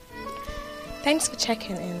Thanks for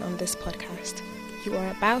checking in on this podcast. You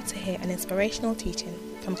are about to hear an inspirational teaching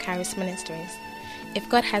from Charis Ministries. If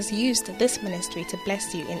God has used this ministry to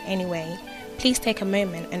bless you in any way, please take a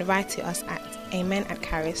moment and write to us at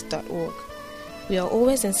amen@charis.org. We are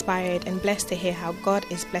always inspired and blessed to hear how God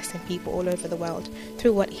is blessing people all over the world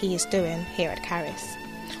through what He is doing here at Charis.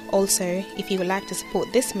 Also, if you would like to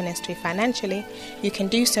support this ministry financially, you can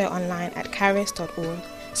do so online at charis.org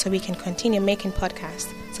so we can continue making podcasts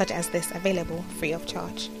such as this available free of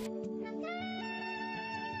charge.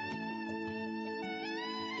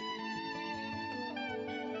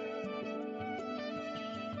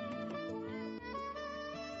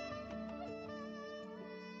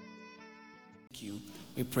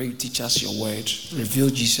 We pray you teach us your word, reveal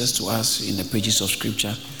Jesus to us in the pages of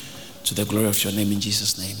scripture, to the glory of your name, in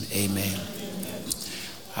Jesus' name. Amen.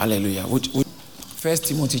 Hallelujah. 1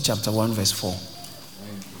 Timothy chapter 1 verse 4.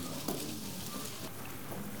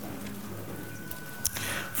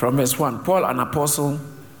 From verse 1, Paul, an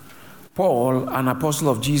apostle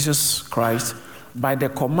of Jesus Christ, by the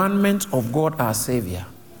commandment of God our Savior,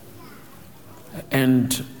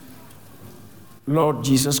 and Lord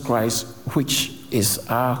Jesus Christ, which is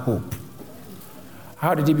our hope.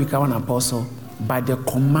 How did he become an apostle? By the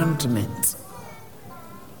commandment.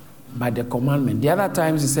 By the commandment. The other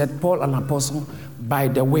times he said, Paul, an apostle, by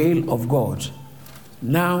the will of God.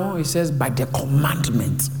 Now he says, by the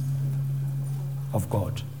commandment of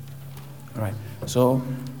God. All right. So,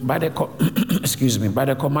 by the by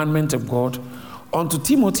the commandment of God, unto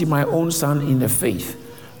Timothy, my own son in the faith,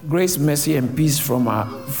 grace, mercy, and peace from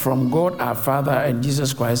God our Father and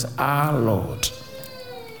Jesus Christ our Lord.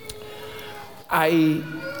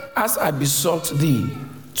 As I besought thee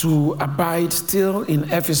to abide still in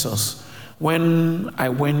Ephesus when I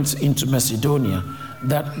went into Macedonia,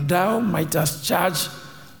 that thou mightest charge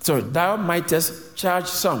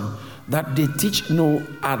some that they teach no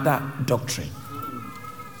other doctrine.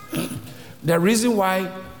 The reason why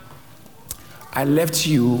I left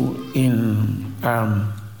you in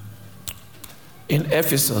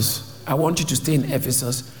Ephesus, I want you to stay in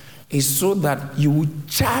Ephesus, is so that you would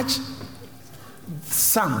charge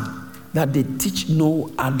some that they teach no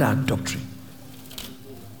other doctrine.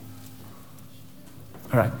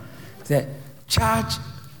 All right. So, charge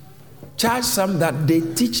some that they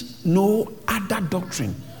teach no other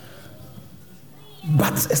doctrine,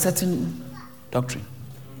 but a certain doctrine.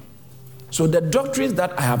 So the doctrines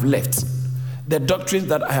that I have left, the doctrines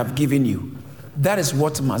that I have given you, that is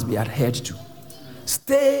what must be adhered to.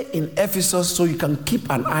 Stay in Ephesus so you can keep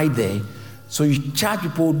an eye there, so you charge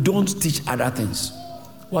people, don't teach other things.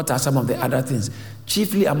 What are some of the other things?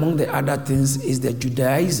 Chiefly among the other things is the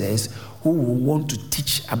Judaizers who will want to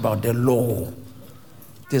teach about the law.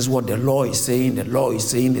 This is what the law is saying. The law is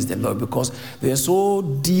saying is the law, because they are so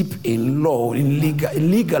deep in law, in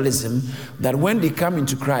legalism, that when they come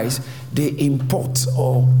into Christ, they import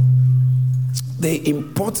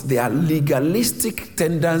their legalistic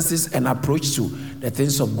tendencies and approach to the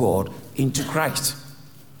things of God into Christ.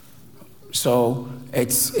 So I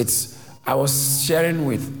was sharing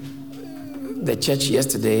with the church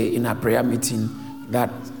yesterday in a prayer meeting that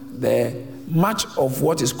much of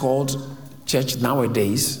what is called church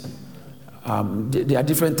nowadays, there are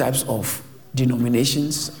different types of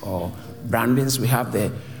denominations or brandings. We have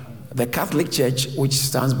the Catholic Church, which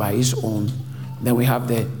stands by its own. Then we have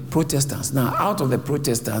the Protestants. Now, out of the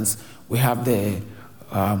Protestants, we have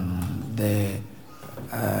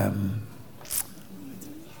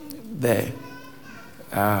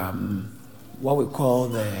what we call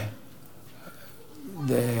the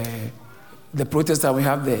Protestant. We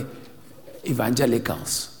have the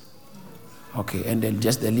evangelicals. Okay, and then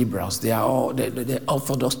just the liberals. They are all the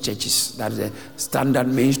Orthodox churches, that is the standard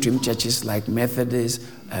mainstream churches like Methodist,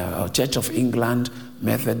 Church of England,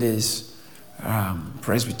 Methodist,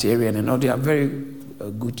 Presbyterian, and all. They are very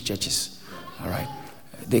good churches. All right,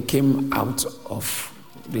 they came out of,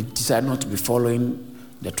 they decided not to be following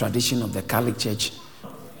the tradition of the Catholic Church.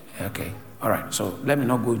 Okay, all right. So let me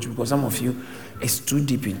not go into, because some of you, it's too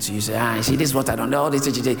deep into you. Say, see, this is what I don't know. All these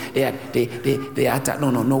churches, they attack. No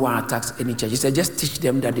one attacks any church. He said, just teach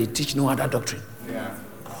them that they teach no other doctrine. Yeah.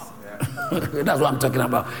 That's what I'm talking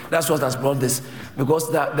about. That's what has brought this. Because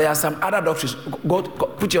there are some other doctrines. Go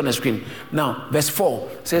put it on the screen. Now, verse 4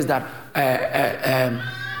 says that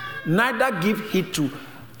neither give heed to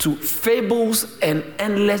fables and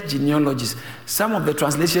endless genealogies. Some of the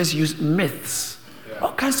translations use myths. Yeah.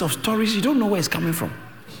 All kinds of stories. You don't know where it's coming from.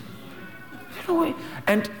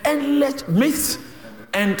 And endless myths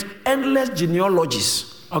and endless genealogies.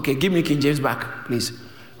 Okay, give me King James back, please.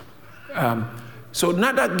 So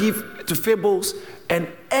neither give to fables and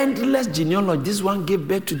endless genealogy. This one gave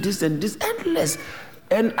birth to this and this, endless.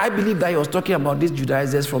 And I believe that he was talking about these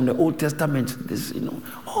Judaizers from the Old Testament. This,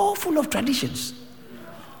 all full of traditions.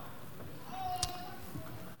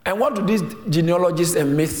 And what do these genealogists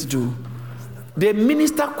and myths do? They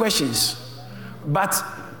minister questions, but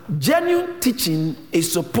genuine teaching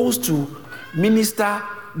is supposed to minister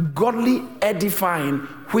godly edifying,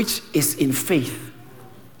 which is in faith.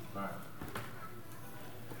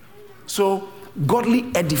 So,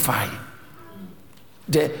 godly edifying.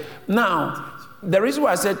 Now, the reason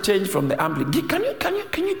why I said change from the amplified,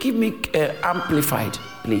 can you give me amplified,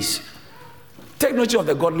 please? Take note of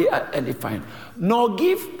the godly edifying. Nor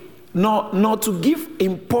to give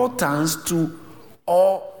importance to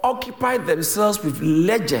or occupy themselves with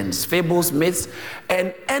legends, fables, myths,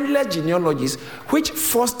 and endless genealogies, which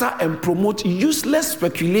foster and promote useless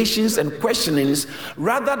speculations and questionings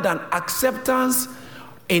rather than acceptance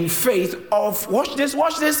in faith of, watch this,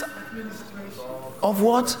 of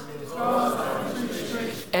what?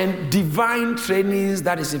 And divine trainings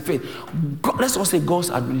that is in faith. Let's all say God's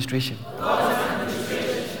administration.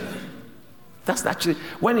 That's actually,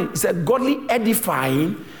 when it said godly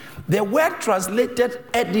edifying, the word translated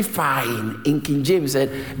edifying in King James,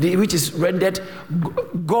 which is rendered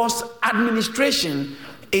God's administration,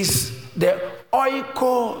 is the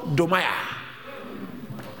oikodomia.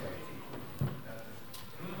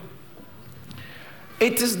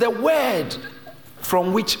 It is the word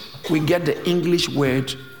from which we get the English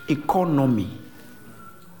word economy.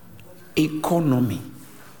 Economy.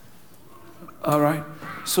 All right?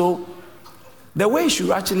 So, the way you should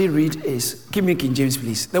actually read is, give me King James,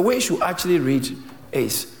 please. The way you should actually read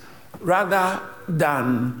is, rather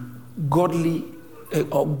than godly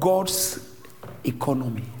or God's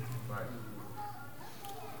economy.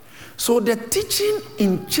 So the teaching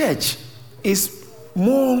in church is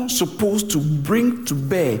more supposed to bring to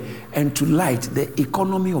bear and to light the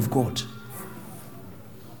economy of God.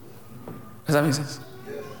 Does that make sense?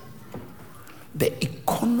 The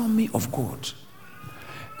economy of God.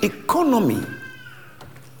 Economy,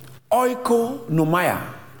 oikonomia.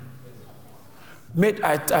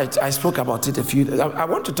 I spoke about it a few. I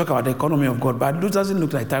want to talk about the economy of God, but it doesn't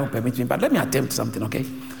look like time will permit me. But let me attempt something, okay?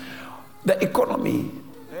 The economy,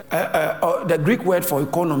 the Greek word for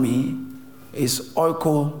economy is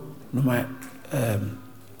oikonomia.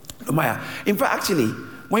 In fact, actually,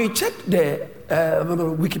 when you check the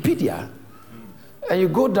Wikipedia, and you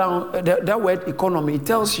go down, that word economy, it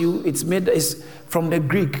tells you it's from the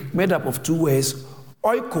Greek, made up of two words,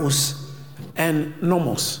 oikos and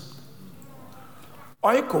nomos.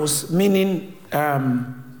 Oikos meaning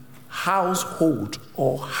household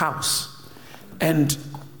or house, and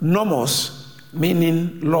nomos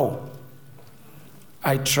meaning law.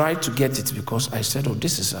 I tried to get it because I said,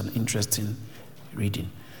 this is an interesting reading.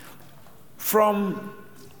 From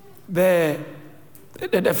the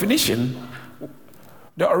definition,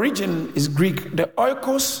 the origin is Greek. The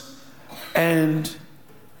oikos and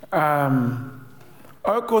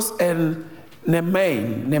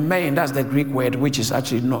nemein, that's the Greek word, which is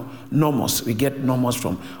actually nomos. We get nomos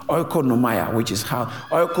from oikonomia, which is house.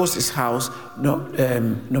 Oikos is house,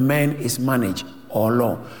 nemein is manage or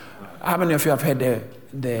law. How many of you have heard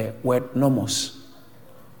the word nomos?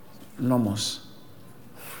 Nomos.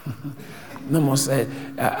 Nomos. I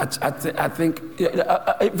think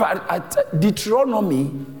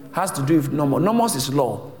Deuteronomy has to do with nomos. Nomos is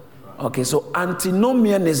law. Okay, so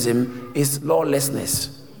antinomianism is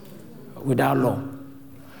lawlessness without law.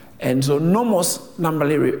 And so nomos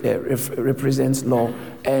normally represents law.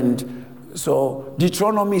 And so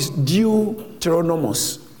Deuteronomy is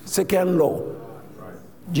deuteronomos, second law.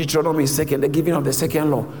 Deuteronomy is second, the giving of the second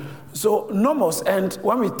law. So nomos, and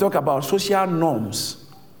when we talk about social norms,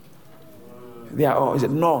 they are all, is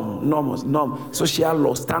it norm, social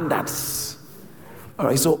law standards. All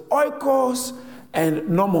right, so oikos and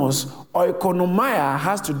nomos, oikonomia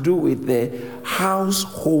has to do with the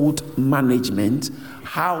household management,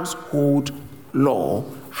 household law,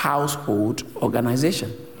 household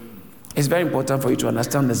organization. It's very important for you to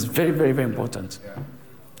understand this. Very, very, very important.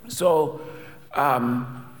 So,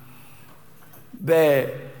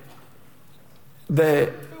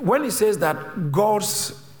 when it says that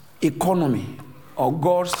God's economy or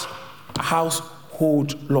God's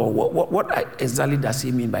household law, what exactly does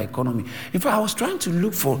he mean by economy? In fact, I was trying to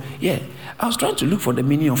look for the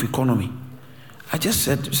meaning of economy. I just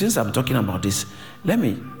said, since I'm talking about this,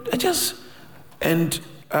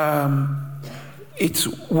 it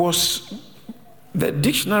was, the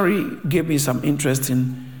dictionary gave me some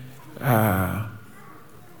interesting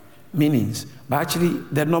meanings, But actually,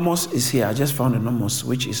 the nomos is here. I just found the nomos,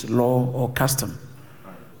 which is law or custom.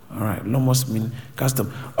 All right, nomos means custom.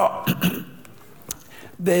 Oh,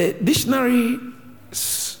 the dictionary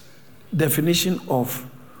definition of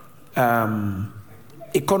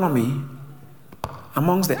economy,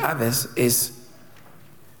 amongst the others, is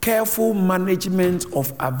careful management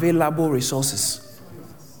of available resources.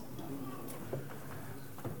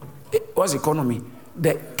 What's economy?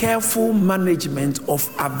 The careful management of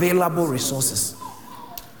available resources.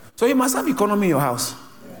 So you must have economy in your house.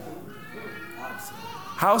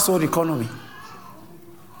 Household economy.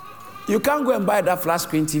 You can't go and buy that flat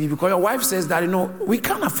screen TV because your wife says that, we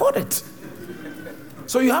can't afford it.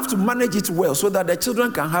 So you have to manage it well so that the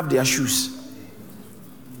children can have their shoes.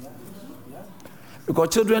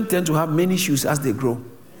 Because children tend to have many shoes as they grow.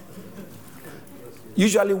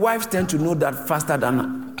 Usually wives tend to know that faster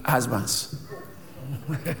than husbands.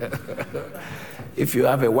 If you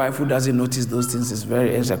have a wife who doesn't notice those things,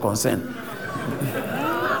 it's a concern.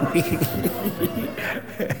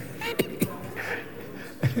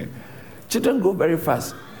 Children grow very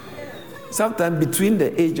fast. Sometimes between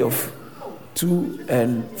the age of 2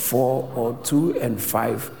 and 4 or 2 and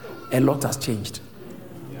 5, a lot has changed.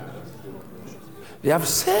 They have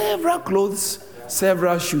several clothes,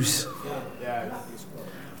 several shoes.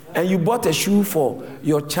 And you bought a shoe for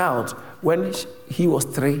your child when he was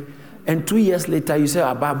 3, and 2 years later you say,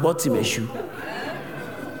 I bought him a shoe.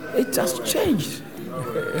 It has changed.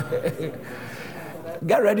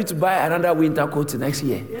 Get ready to buy another winter coat next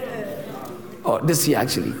year. Or this year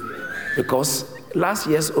actually. Because last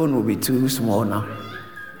year's own will be too small now.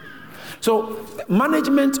 So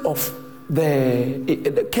management of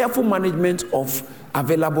the careful management of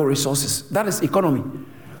available resources, that is economy.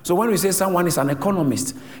 So when we say someone is an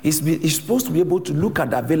economist, he's supposed to be able to look at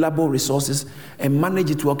the available resources and manage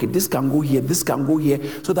it. Okay, this can go here, this can go here,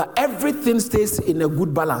 so that everything stays in a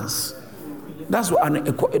good balance. That's what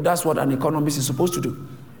an economist is supposed to do.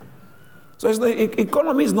 So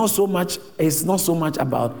economy is not so much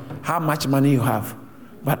about how much money you have,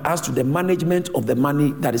 but as to the management of the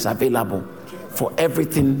money that is available for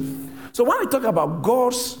everything. So when we talk about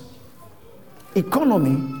God's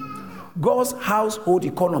economy, God's household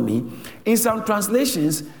economy, in some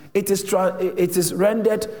translations, it is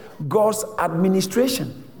rendered God's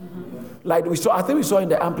administration. Like we saw, I think we saw in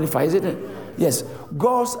the Amplified, isn't it? Yes,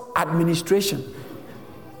 God's administration.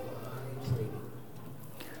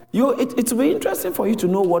 It will be interesting for you to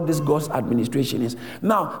know what this God's administration is.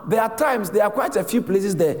 Now, there are quite a few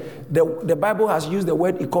places the Bible has used the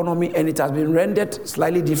word economy and it has been rendered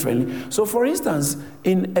slightly differently. So, for instance,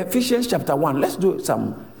 in Ephesians chapter 1, let's do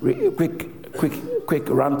some quick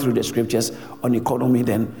run through the scriptures on economy,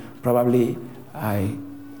 then probably I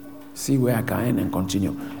see where I can end and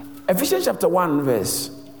continue. Ephesians chapter 1,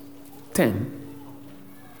 verse 10.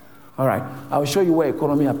 All right, I'll show you where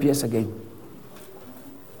economy appears again.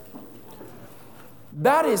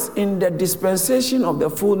 That is in the dispensation of the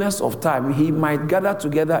fullness of time, he might gather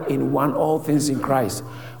together in one all things in Christ,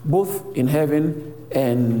 both in heaven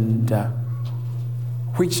and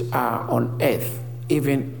which are on earth,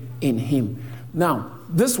 even in him. Now,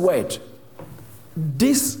 this word,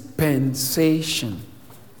 dispensation.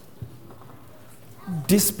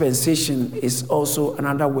 Dispensation is also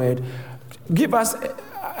another word. Give us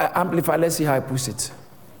Amplify. Let's see how I puts it.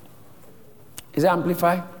 Is it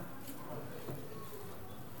Amplify?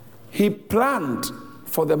 He planned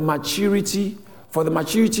for the maturity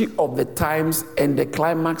of the times and the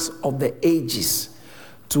climax of the ages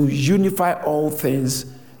to unify all things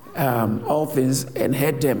and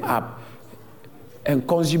head them up and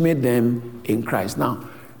consummate them in Christ. Now,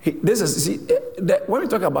 when we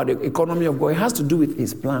talk about the economy of God, it has to do with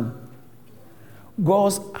his plan.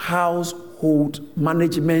 God's household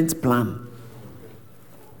management plan.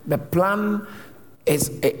 The plan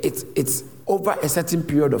it's over a certain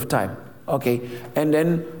period of time. Okay? And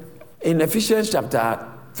then in Ephesians chapter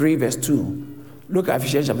 3, verse 2, look at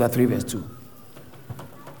Ephesians chapter 3, verse 2.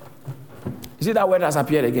 You see that word has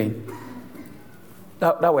appeared again?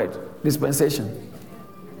 That word, dispensation.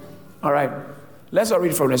 All right. Let's all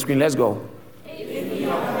read from the screen. Let's go.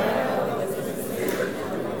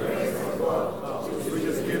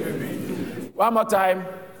 One more time.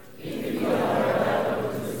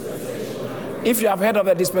 If you have heard of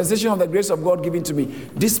the dispensation of the grace of God given to me.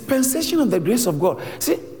 Dispensation of the grace of God.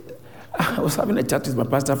 See, I was having a chat with my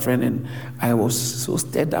pastor friend and I was so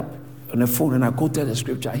stirred up on the phone and I quoted the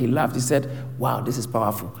scripture. He laughed. He said, wow, this is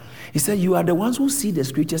powerful. He said, you are the ones who see the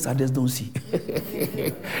scriptures others don't see.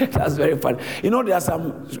 That's very funny. You know, there are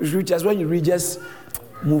some scriptures when you read just,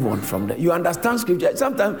 move on from that. You understand scripture.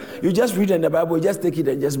 Sometimes you just read in the Bible, you just take it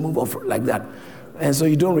and just move on like that. And so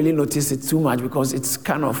you don't really notice it too much because it's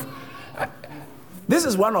kind of... this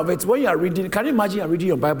is one of it. When you are reading, can you imagine you are reading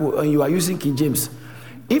your Bible and you are using King James?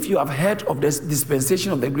 If you have heard of this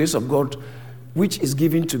dispensation of the grace of God, which is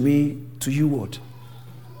given to me, to you what?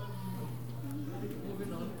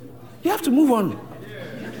 You have to move on.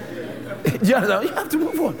 You have to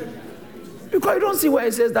move on. Because you don't see where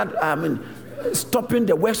it says that, stopping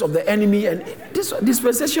the works of the enemy and this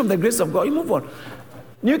dispensation of the grace of God, you move on.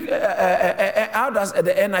 How does the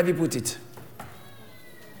NIV put it?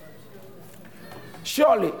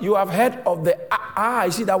 Surely you have heard of the, I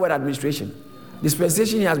see that word administration.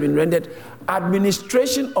 Dispensation has been rendered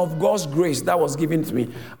administration of God's grace that was given to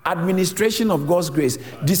me. Administration of God's grace.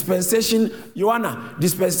 Dispensation, Joanna,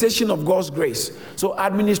 dispensation of God's grace. So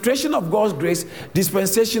administration of God's grace,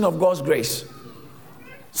 dispensation of God's grace.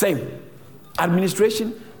 Same.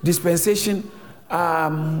 Administration, dispensation.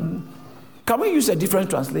 Can we use a different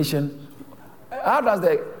translation? How does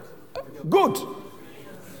the... Good.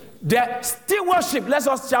 The still worship. Let's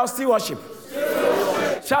us shout still worship.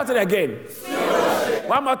 Shout it again.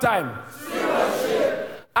 One more time.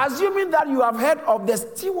 Assuming that you have heard of the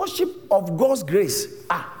stewardship of God's grace.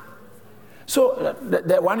 So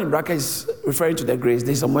the one in bracket is referring to the grace.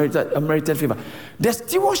 There's a merited favor. The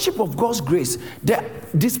stewardship of God's grace, the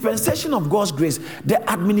dispensation of God's grace, the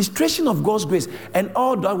administration of God's grace, and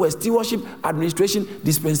all that word, stewardship, administration,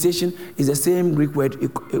 dispensation, is the same Greek word,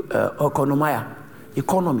 economia,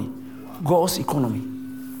 economy, God's economy.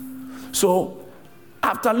 So,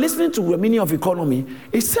 after listening to the meaning of economy,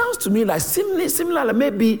 it sounds to me like similar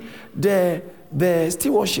maybe the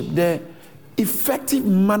stewardship, the effective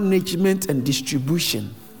management and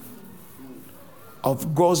distribution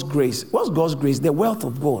of God's grace. What's God's grace? The wealth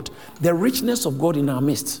of God, the richness of God in our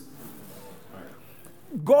midst.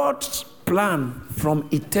 God's plan from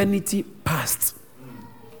eternity past.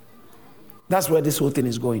 That's where this whole thing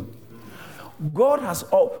is going. God has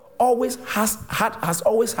always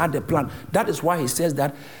had a plan. That is why he says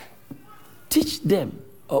that teach them,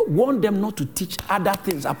 warn them not to teach other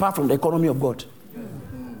things apart from the economy of God.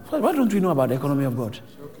 Why don't we know about the economy of God?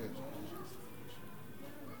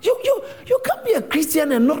 You can't be a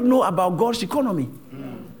Christian and not know about God's economy.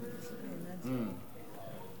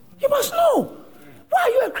 You must know. Why are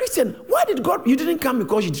you a Christian? Why did God? You didn't come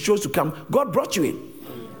because you chose to come. God brought you in.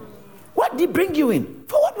 What did he bring you in?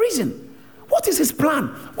 For what reason? What is his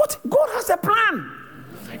plan? God has a plan.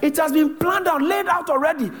 It has been planned out, laid out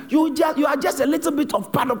already. You are just a little bit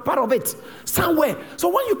of part of it somewhere. So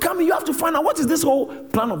when you come in, you have to find out what is this whole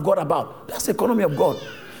plan of God about. That's the economy of God.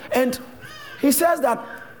 And he says that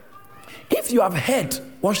if you have heard,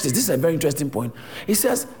 watch this. This is a very interesting point. He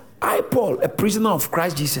says, I, Paul, a prisoner of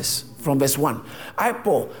Christ Jesus, from verse 1. I,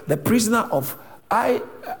 Paul, the prisoner of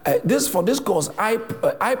for this cause,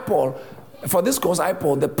 I,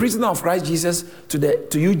 Paul, the prisoner of Christ Jesus,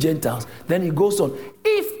 to you Gentiles. Then he goes on.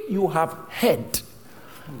 If you have heard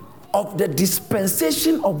of the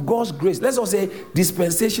dispensation of God's grace, let's all say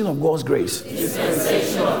dispensation of God's grace.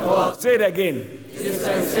 Dispensation of God's. Say it again.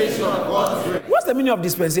 Dispensation of God's grace. What's the meaning of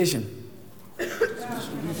dispensation?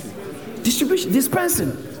 Distribution.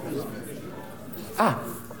 Dispensing.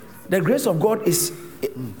 The grace of God is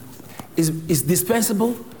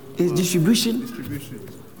dispensable. Is distribution.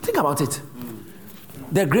 Think about it.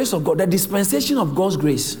 The grace of God, the dispensation of God's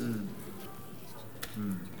grace.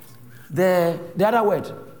 The other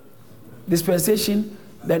word, dispensation,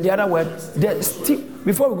 then the other word,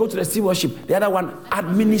 before we go to the stewardship, the other one,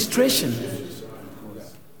 administration.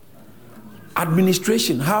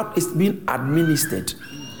 Administration, how it's being administered.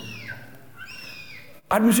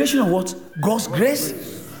 Administration of what? God's grace.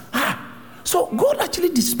 So God actually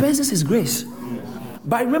dispenses his grace.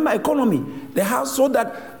 But remember, economy, the house, so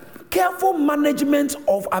that careful management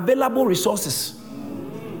of available resources.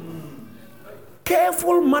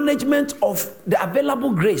 Careful management of the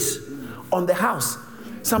available grace on the house.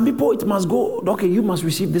 Some people, it must go, okay, you must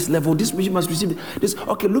receive this level, this you must receive this.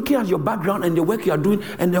 Okay, looking at your background and the work you are doing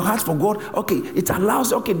and your heart for God, okay, it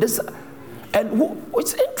allows, okay, this. And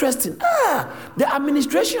it's interesting. The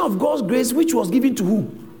administration of God's grace, which was given to who?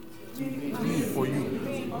 For you.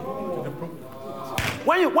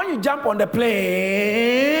 When you jump on the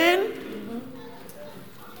plane,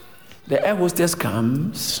 the air hostess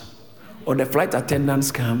comes, or the flight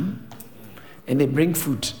attendants come, and they bring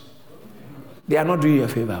food. They are not doing you a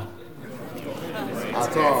favor.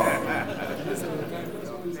 At all.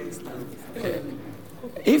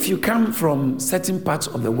 If you come from certain parts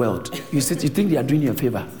of the world, you think they are doing you a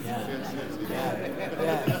favor.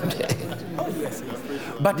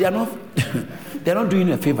 But they are not. They're not doing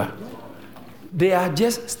you a favor. They are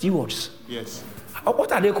just stewards. Yes.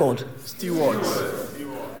 What are they called? Stewards.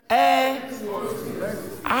 Air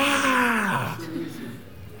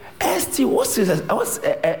steward. What's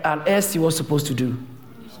an air steward supposed to do?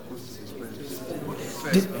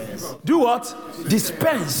 Do what?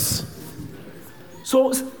 Dispense.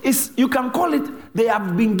 So you can call it, they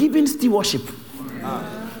have been given stewardship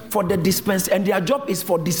for the dispense, and their job is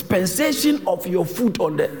for dispensation of your food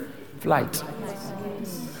on the flight.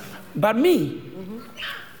 But me,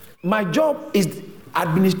 my job is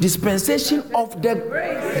dispensation of the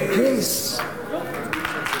grace.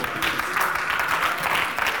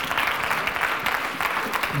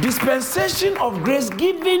 Dispensation of grace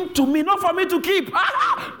given to me, not for me to keep.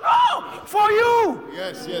 No, for you.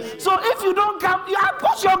 Yes. So if you don't come, you have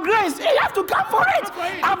got your grace. You have to come for it.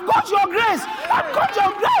 I've got your grace. I've got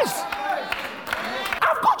your grace.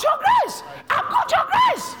 I've got your grace. I've got your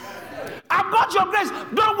grace. I've got your grace.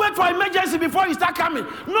 Don't wait for emergency before you start coming.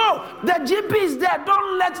 No, the GP is there.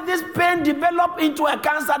 Don't let this pain develop into a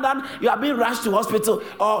cancer that you are being rushed to hospital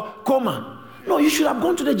or coma. No, you should have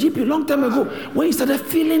gone to the GP long time ago when you started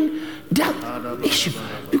feeling that issue.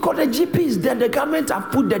 Because the GP is there. The government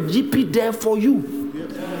have put the GP there for you.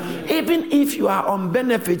 Even if you are on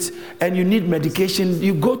benefits and you need medication,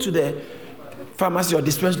 you go to the pharmacy or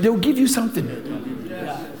dispensary, they will give you something.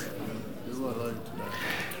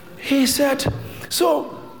 He said,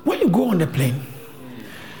 so when you go on the plane,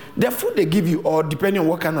 the food they give you, or depending on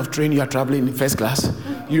what kind of train you are traveling in, first class,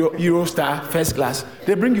 Eurostar, first class,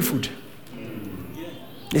 they bring you food.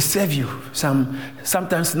 They serve you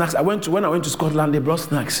sometimes snacks. When I went to Scotland, they brought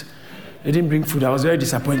snacks. They didn't bring food. I was very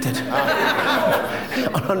disappointed.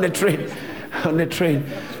 on the train.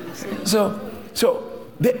 So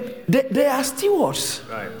they are stewards.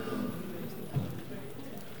 Right.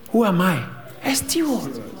 Who am I? A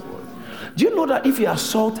steward. Do you know that if you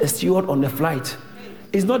assault a steward on the flight,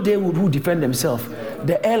 it's not they who defend themselves.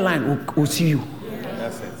 The airline will see you.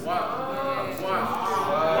 That's it.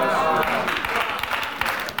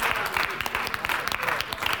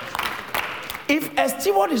 If a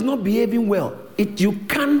steward is not behaving well, you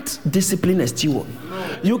can't discipline a steward.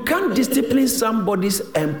 You can't discipline somebody's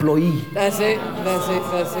employee. That's it.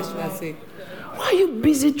 Why are you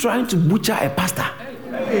busy trying to butcher a pastor?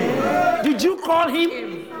 Did you call him?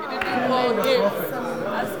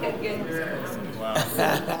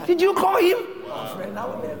 Did you call him?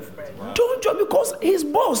 Don't you, because his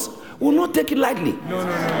boss will not take it lightly.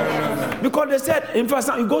 No. Because they said, in fact,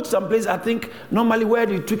 you go to some place, I think normally where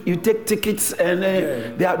you take tickets and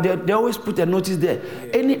they always put a notice there.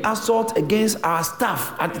 Any assault against our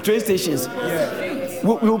staff at the train stations,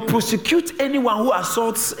 we will prosecute anyone who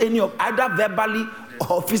assaults either verbally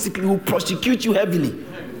or physically. Will prosecute you heavily.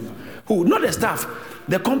 Who? Not the staff,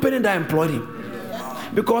 the company that employed him.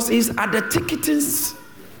 Because he's at the ticketing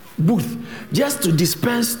booth just to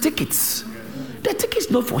dispense tickets. The ticket's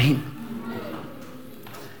not for him.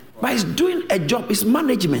 But he's doing a job, it's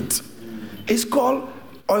management. It's called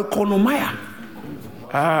oikonomia.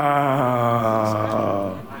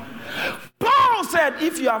 Paul said,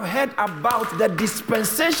 if you have heard about the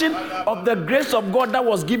dispensation of the grace of God that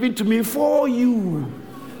was given to me for you.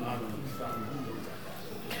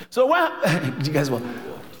 So when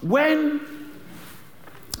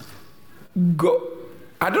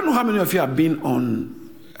I don't know how many of you have been on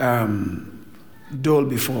Dole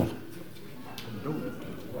before.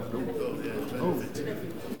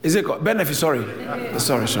 Is it called Benefit? Sorry.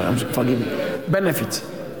 Forgive me. Benefit.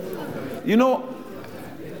 You know,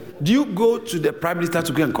 do you go to the Prime Minister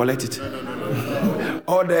to go and collect it?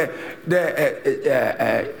 Or the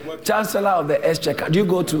Chancellor of the Exchequer? Do you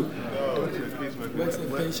go to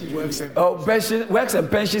Works and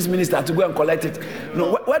Pensions Minister to go and collect it?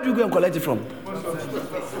 No, where do you go and collect it from?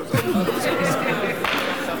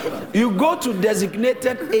 You go to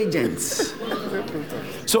designated agents.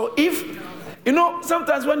 So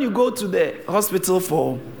sometimes when you go to the hospital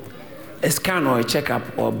for a scan or a checkup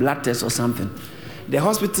or a blood test or something, the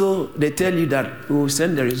hospital, they tell you that we will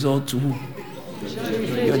send the result to who?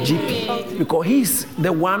 Your GP. Because he's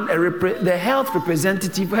the one, the health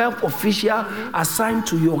representative, health official assigned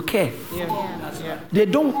to your care. They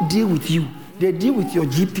don't deal with you. They deal with your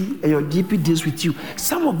GP, and your GP deals with you.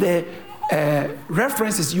 Some of the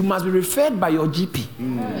references, you must be referred by your GP.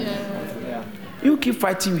 You keep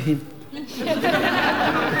fighting with him.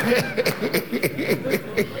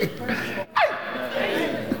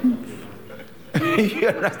 You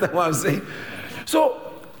understand what I'm saying? So,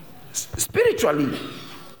 spiritually,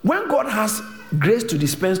 when God has grace to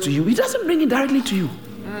dispense to you, He doesn't bring it directly to you.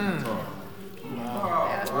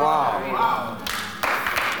 Wow.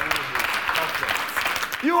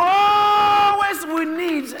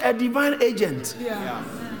 a divine agent. Yeah.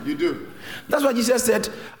 You do. That's why Jesus said,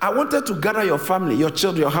 I wanted to gather your family, your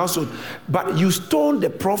children, your household, but you stoned the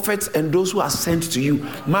prophets and those who are sent to you.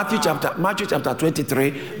 Matthew chapter 23,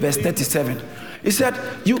 verse 37. He said,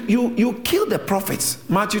 you kill the prophets.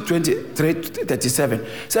 Matthew 23, 37. He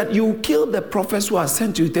said, you kill the prophets who are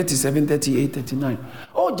sent to you, 37, 38, 39.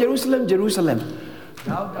 Oh, Jerusalem, Jerusalem,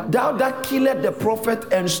 thou that killest the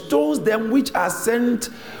prophet and stones them which are sent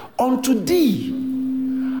unto thee.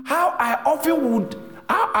 How often would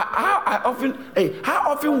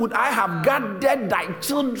I have gathered thy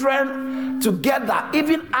children together,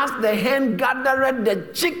 even as the hen gathereth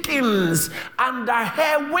the chickens under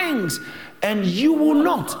her wings, and you will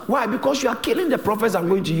not. Why? Because you are killing the prophets I'm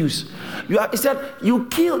going to use. He said, you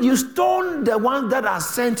stone the ones that are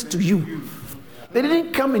sent to you. They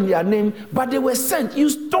didn't come in their name, but they were sent. You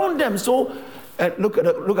stoned them. So look at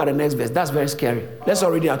the next verse. That's very scary. Let's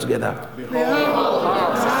all read it out together.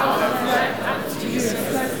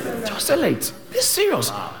 This is serious.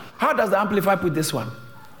 How does the Amplified put this one?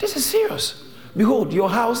 This is serious. Behold, your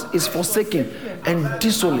house is forsaken and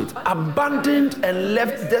desolate, abandoned and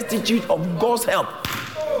left destitute of God's help.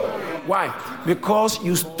 Why? Because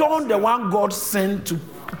you stoned the one God sent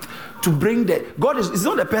to bring God is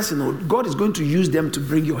not a person. God is going to use them to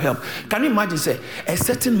bring your help. Can you imagine, say, a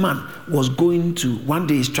certain man was going to, one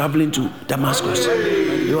day he's traveling to Damascus.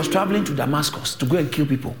 He was traveling to Damascus to go and kill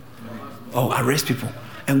people or arrest people.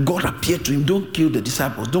 And God appeared to him. Don't kill the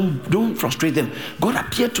disciples. Don't frustrate them. God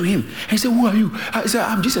appeared to him. And he said, who are you? He said,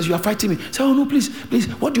 I'm Jesus. You are fighting me. He said, oh no, please.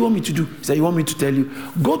 What do you want me to do? He said, you want me to tell you?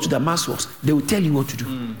 Go to Damascus. They will tell you what to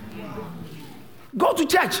do. Go to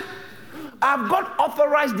church. I've got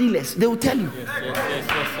authorized dealers. They will tell you.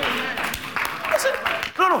 Listen,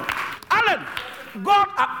 no. Alan, God,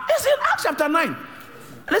 it's in Acts chapter 9.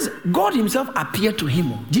 Listen, God himself appeared to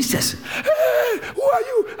him. Jesus, hey, who are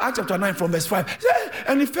you? Acts chapter 9 from verse 5.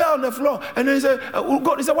 And he fell on the floor. And then he said,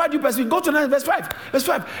 God, he said, why do you persecute? Go to 9, verse 5. Verse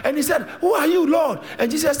 5. And he said, who are you, Lord? And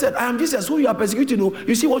Jesus said, I am Jesus, who you are persecuting.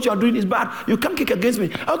 You see what you are doing is bad. You can't kick against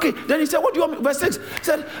me. Okay. Then he said, what do you want me? Verse 6. He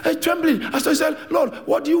said, trembling. And so he said, Lord,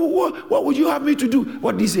 what would you have me to do?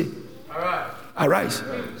 What did he say? Arise.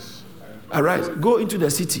 Go into the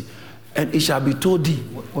city, and it shall be told thee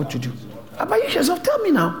what to do. But you yourself, tell me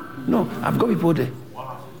now. No, I've got people there.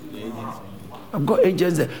 I've got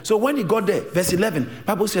agents there. So when he got there, verse 11,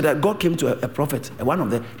 Bible said that God came to a prophet, one of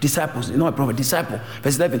the disciples, not a prophet, disciple,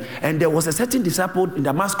 verse 11. And there was a certain disciple in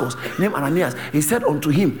Damascus named Ananias. He said unto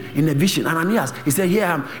him in a vision, Ananias, he said, here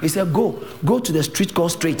I am. He said, go to the street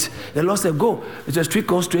called Straight. The Lord said, go to the street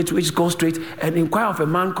called Straight, which is called Straight, and inquire of a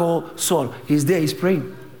man called Saul. He's there, he's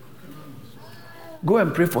praying. Go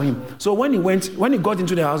and pray for him. So when he got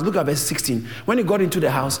into the house, look at verse 16. When he got into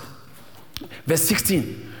the house, verse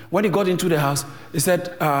 16. When he got into the house, he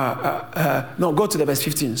said, no, go to the verse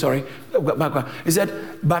 15, sorry. He said,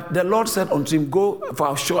 but the Lord said unto him, go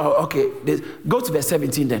for sure. Okay, go to verse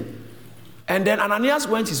 17 then. And then Ananias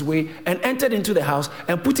went his way and entered into the house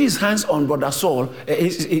and put his hands on Brother Saul,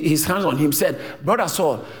 his hands on him, said, Brother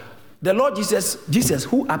Saul, the Lord Jesus,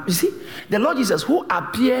 who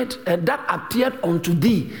appeared, that appeared unto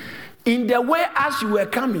thee in the way as you were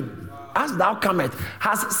coming, as thou comest,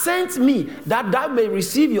 has sent me that thou may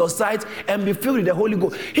receive your sight and be filled with the Holy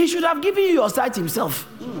Ghost. He should have given you your sight himself.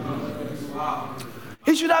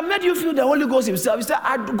 He should have made you feel the Holy Ghost himself. He said,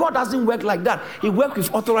 God doesn't work like that. He works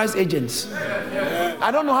with authorized agents. I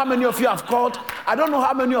don't know how many of you have called. I don't know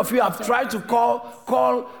how many of you have tried to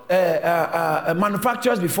call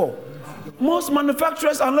manufacturers before. Most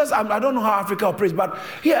manufacturers, unless I don't know how Africa operates, but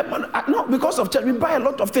here, no, because of church, we buy a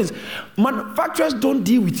lot of things. Manufacturers don't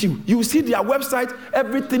deal with you. You see their website,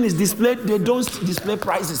 everything is displayed. They don't display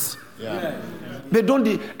prices. Yeah. They don't,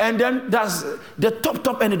 and then that's the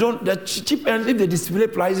top, and they don't, the cheap end. If they display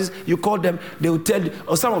prices, you call them, they will tell you,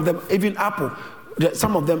 or some of them, even Apple.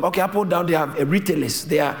 Some of them, okay, Apple down, they have a retailers.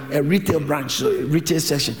 They are a retail branch, so retail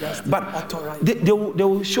section. But they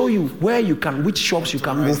will show you where you can, which shops you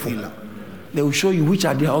can go for. They will show you which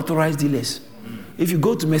are the authorized dealers. If you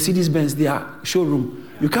go to Mercedes-Benz, their showroom,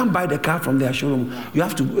 you can't buy the car from their showroom. You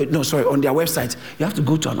have to, on their website, you have to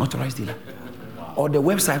go to an authorized dealer. Or the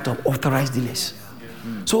website of authorized dealers.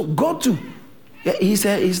 So go to,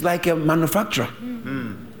 he's like a manufacturer.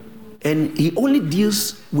 And he only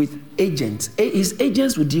deals with agents. His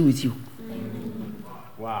agents will deal with you.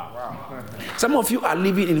 Wow. Some of you are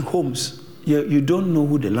living in homes. You don't know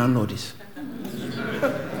who the landlord is.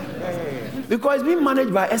 Because it's being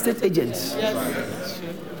managed by estate agents. Yes.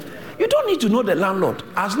 You don't need to know the landlord.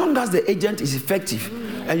 As long as the agent is effective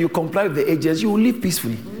and you comply with the agents, you will live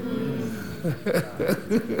peacefully.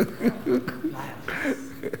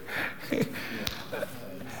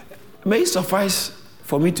 May it suffice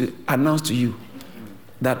for me to announce to you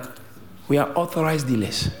that we are authorized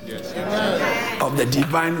dealers of the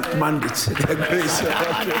divine mandate, the grace.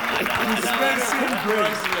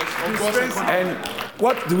 And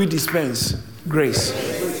what do we dispense?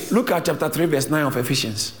 Grace. Look at chapter 3, verse 9 of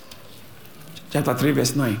Ephesians. Chapter 3,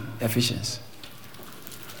 verse 9, Ephesians.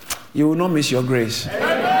 You will not miss your grace.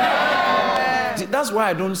 See, that's why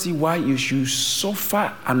I don't see why you should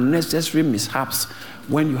suffer unnecessary mishaps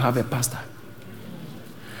when you have a pastor.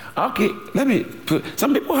 Okay,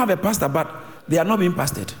 some people have a pastor, but they are not being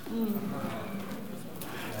pastored.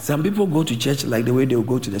 Some people go to church like the way they will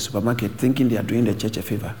go to the supermarket, thinking they are doing the church a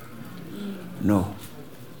favor. No.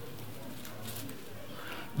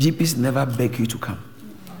 GPs never beg you to come.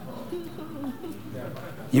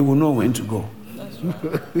 You will know when to go.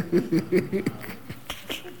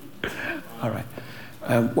 All right.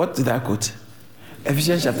 What did I quote?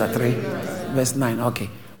 Ephesians chapter 3, verse 9. Okay.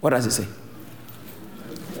 What does it say?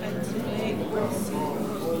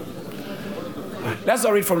 Let's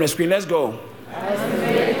all read from the screen. Let's go.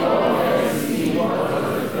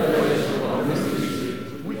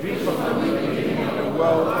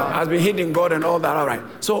 Has been hidden God and all that. All right.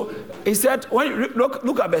 So he said, when you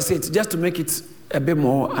look at verse 8, just to make it a bit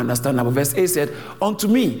more understandable. Verse 8 said, unto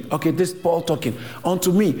me, okay, this is Paul talking,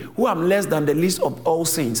 unto me, who am less than the least of all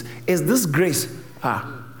saints, is this grace,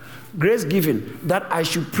 grace given, that I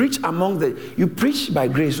should preach among you preach by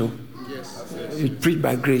grace, oh? Yes. You preach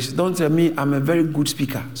by grace. Don't tell me I'm a very good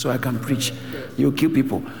speaker, so I can preach. You kill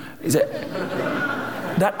people. He said,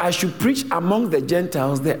 that I should preach among the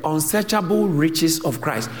Gentiles the unsearchable riches of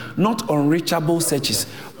Christ. Not unreachable searches,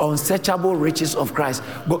 unsearchable riches of Christ.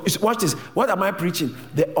 But watch this. What am I preaching?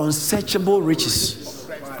 The unsearchable riches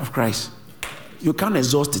of Christ. You can't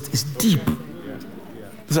exhaust it. It's deep.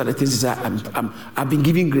 These are the things that I've been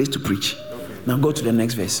given grace to preach. Now go to the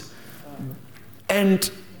next verse. And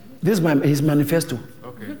this is his manifesto.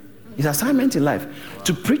 His assignment in life,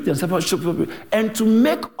 to preach themselves and to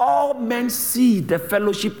make all men see the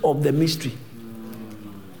fellowship of the mystery.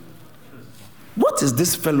 What is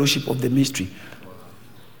this fellowship of the mystery?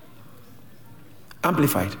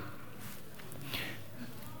 Amplified.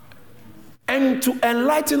 And to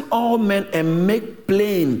enlighten all men and make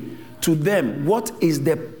plain to them what is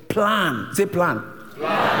the plan. Say plan.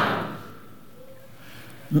 Plan.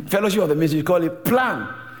 Fellowship of the mystery, you call it plan.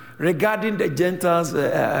 Regarding the Gentiles,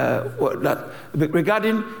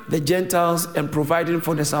 regarding the Gentiles and providing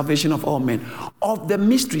for the salvation of all men, of the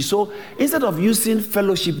mystery. So instead of using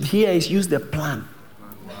fellowship, here is use the plan.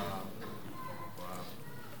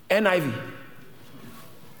 NIV.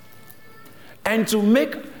 And to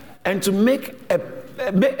make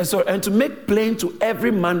plain to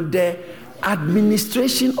every man the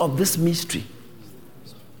administration of this mystery.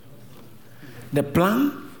 The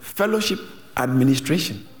plan, fellowship,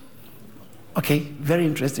 administration. Okay, very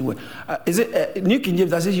interesting word. Is it New King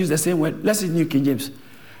James? Does it use the same word? Let's see New King James.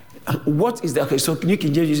 What is the okay? So New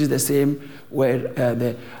King James uses the same word.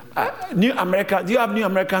 New American. Do you have New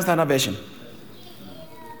American Standard Version?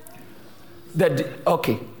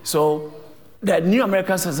 Okay, so the New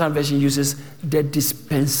American Standard Version uses the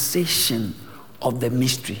dispensation of the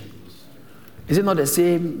mystery. Is it not the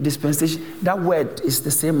same dispensation? That word is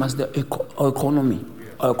the same as the economy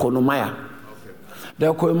or economia.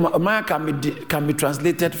 The economia can be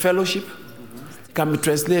translated fellowship, can be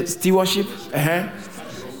translated stewardship,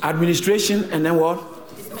 administration, and then what?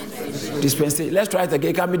 Dispensation. Let's try it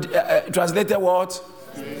again. It can be translated what?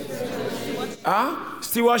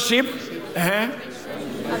 Stewardship,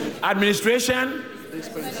 administration,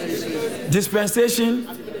 dispensation,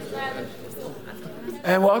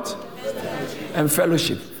 and what? And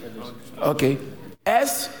fellowship. Okay.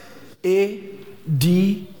 SADF.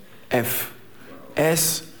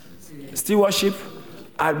 S, stewardship,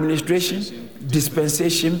 administration,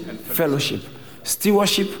 dispensation, fellowship.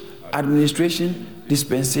 Stewardship, administration,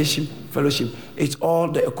 dispensation, fellowship. It's all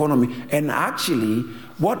the economy. And actually,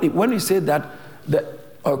 when we say that the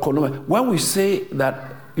economy, when we say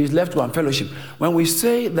that it's left one fellowship, when we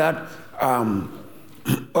say that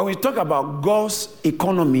when we talk about God's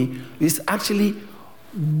economy, it's actually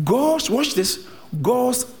God's, watch this,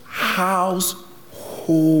 God's household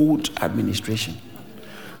administration.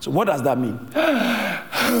 So what does that mean?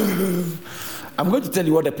 I'm going to tell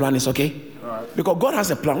you what the plan is, okay? Right. Because God has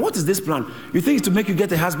a plan. What is this plan? You think it's to make you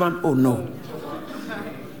get a husband? Oh, no.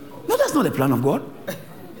 No, that's not the plan of God.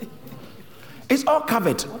 It's all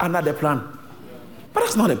covered under the plan. But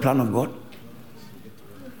that's not the plan of God.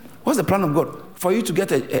 What's the plan of God? For you to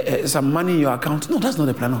get some money in your account? No, that's not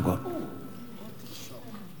the plan of God.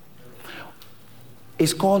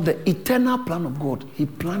 is called the eternal plan of God. He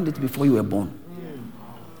planned it before you were born.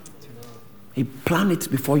 He planned it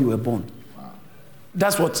before you were born.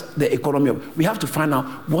 That's what the economy of. We have to find out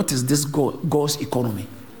what is this God's economy.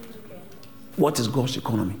 What is God's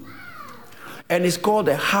economy? And it's called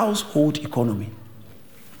the household economy.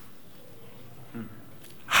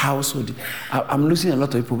 Household. I'm losing a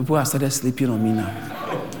lot of people. People have started sleeping on me now.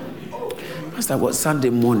 Pastor, what Sunday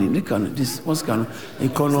morning? Look at this. What's kind of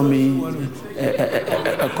economy?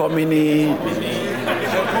 Economy.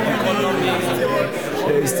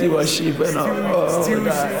 Stewardship and all.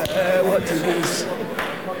 What is this?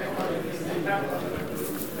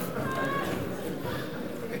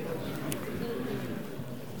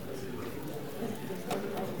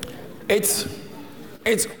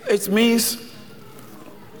 It means,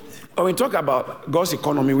 when we talk about God's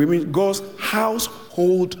economy, we mean God's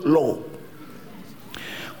household law.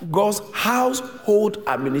 God's household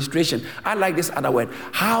administration. I like this other word,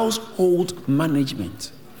 household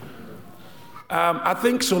management. I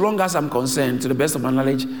think so long as I'm concerned, to the best of my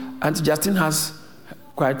knowledge, Auntie Justine has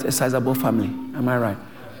quite a sizable family. Am I right?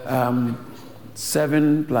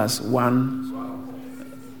 7 plus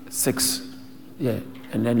 1, 6. Yeah.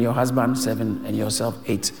 And then your husband, 7, and yourself,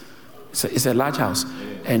 8. So it's a large house,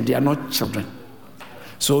 and they are not children.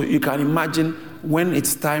 So you can imagine when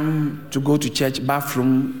it's time to go to church,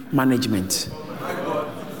 bathroom management.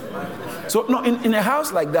 So no, in a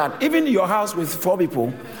house like that, even your house with 4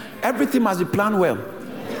 people, everything must be planned well.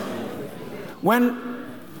 When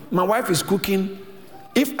my wife is cooking,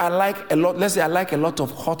 if I like a lot, let's say I like a lot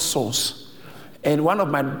of hot sauce, and one of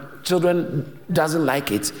my children doesn't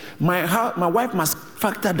like it, my wife must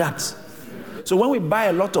factor that. So when we buy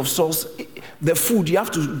a lot of sauce, the food, you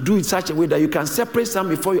have to do it such a way that you can separate some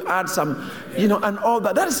before you add some, and all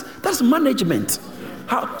that. That's management.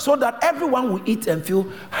 So that everyone will eat and feel,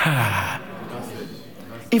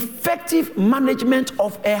 effective management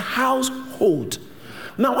of a household.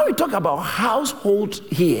 Now, when we talk about household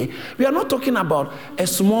here, we are not talking about a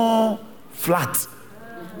small flat.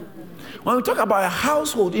 When we talk about a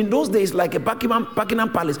household, in those days, like a Buckingham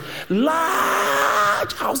Palace,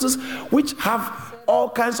 large houses which have all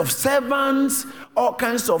kinds of servants, all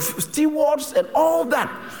kinds of stewards, and all that.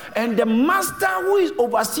 And the master who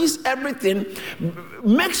oversees everything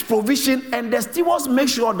makes provision, and the stewards make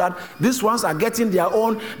sure that these ones are getting their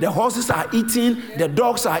own, the horses are eating, the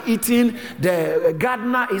dogs are eating, the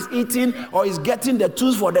gardener is eating or is getting the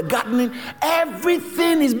tools for the gardening.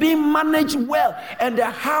 Everything is being managed well, and the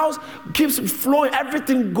house keeps flowing,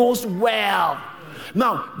 everything goes well.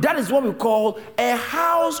 Now, that is what we call a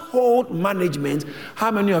household management. How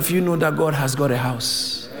many of you know that God has got a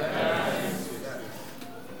house? Yes.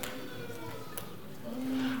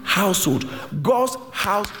 Household. God's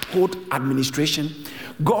household administration,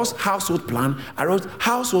 God's household plan,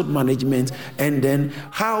 household management, and then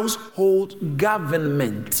household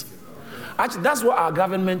government. Actually, that's what our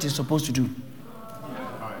government is supposed to do.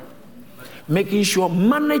 Making sure,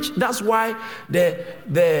 that's why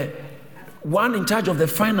the one in charge of the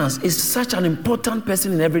finance is such an important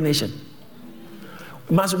person in every nation.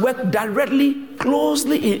 Must work directly,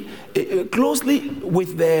 closely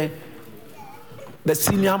with the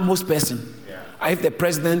senior most person. If the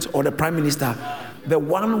president or the prime minister, the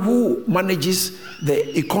one who manages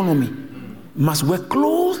the economy, must work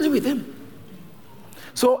closely with him.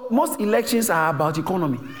 So most elections are about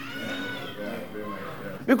economy.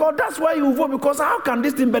 Because that's why you vote, because how can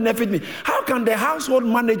this thing benefit me? How can the household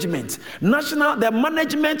management, the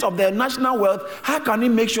management of the national wealth, how can it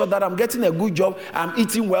make sure that I'm getting a good job, I'm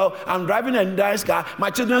eating well, I'm driving a nice car,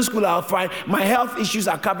 my children's school are fine, my health issues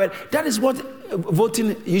are covered? That is what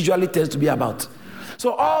voting usually tends to be about.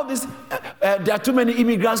 So all this, there are too many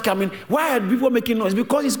immigrants coming. Why are people making noise?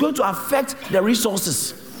 Because it's going to affect the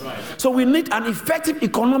resources. Right. So we need an effective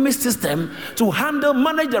economic system to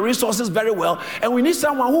manage the resources very well. And we need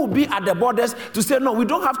someone who will be at the borders to say, no, we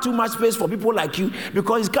don't have too much space for people like you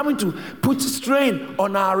because it's coming to put strain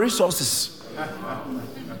on our resources.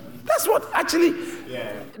 That's what actually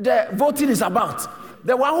the voting is about.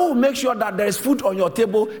 The one who will make sure that there is food on your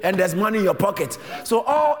table and there's money in your pocket. So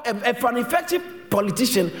if an effective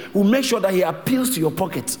politician will make sure that he appeals to your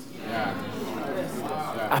pocket.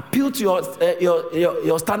 Appeal to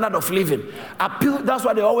your standard of living. That's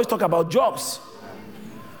why they always talk about jobs.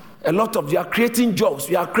 A lot of you are creating jobs.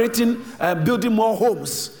 You are creating, building more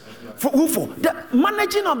homes. For who for? The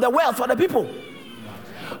managing of the wealth for the people.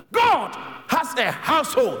 God has a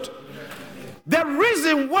household. The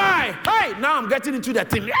reason why, now I'm getting into the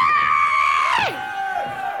thing.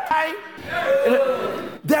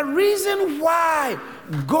 The reason why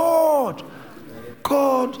God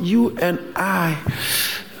called you and I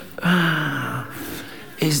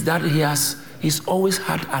is that he's always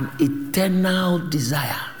had an eternal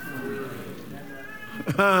desire.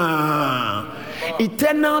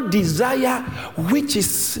 Eternal desire which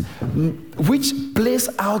plays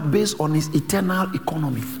out based on his eternal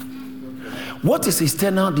economy. What is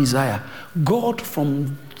eternal desire? God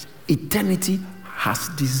from eternity has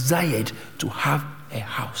desired to have a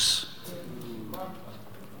house.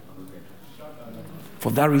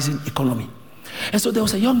 For that reason, economy. And so there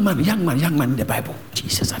was a young man in the Bible.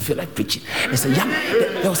 Jesus, I feel like preaching. There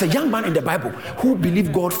was a young man in the Bible who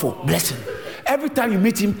believed God for blessing. Every time you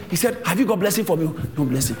meet him, he said, have you got blessing for me? No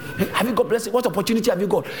blessing. Hey, have you got blessing? What opportunity have you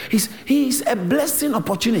got? He's a blessing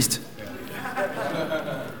opportunist.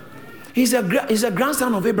 He's a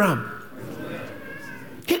grandson of Abraham.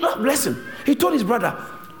 He loved blessing. He told his brother,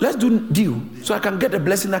 let's do deal so I can get the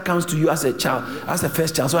blessing that comes to you as a child, as a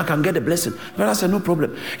first child, so I can get the blessing. Brother said, no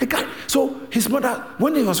problem. So his mother,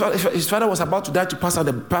 when his father was about to die to pass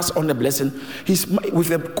on the blessing,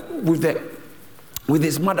 with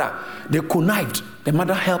his mother, they connived. The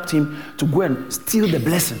mother helped him to go and steal the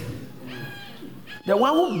blessing. The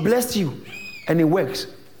one who blessed you and it works,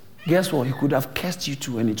 guess what? He could have cursed you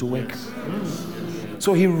too and it will work.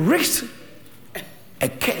 So he risked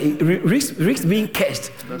being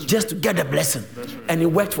cursed just to get the blessing. And it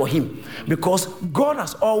worked for him. Because God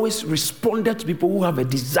has always responded to people who have a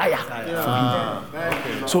desire for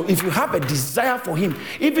him. So if you have a desire for him,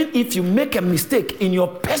 even if you make a mistake in your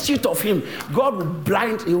pursuit of him, God will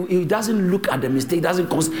blind. He doesn't look at the mistake.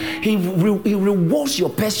 He rewards your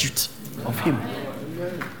pursuit of him.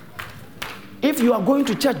 If you are going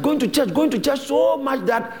to church so much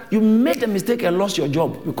that you made a mistake and lost your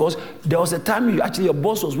job because there was a time your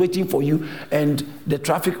boss was waiting for you and the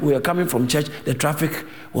traffic, we were coming from church, the traffic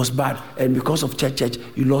was bad and because of church,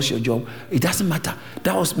 you lost your job. It doesn't matter.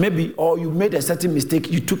 That was maybe, or you made a certain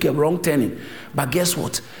mistake, you took a wrong turning. But guess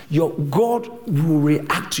what? Your God will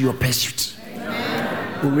react to your pursuit.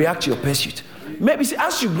 Will react to your pursuit. Maybe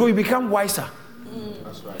as you grow, you become wiser.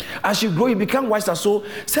 As you grow, you become wiser. So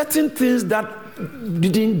certain things that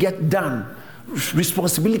didn't get done,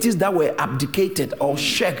 responsibilities that were abdicated or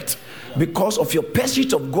shirked because of your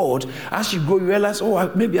pursuit of God, as you grow, you realize,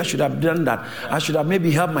 maybe I should have done that. I should have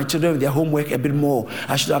maybe helped my children with their homework a bit more.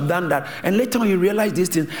 I should have done that. And later on, you realize these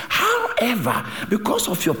things. However, because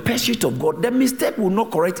of your pursuit of God, the mistake will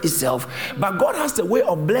not correct itself. But God has a way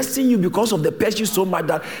of blessing you because of the pursuit so much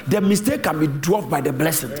that the mistake can be dwarfed by the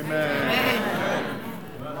blessing. Amen.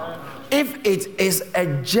 If it is a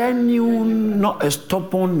genuine, not a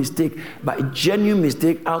stubborn mistake, but a genuine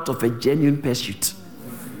mistake out of a genuine pursuit.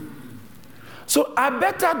 So I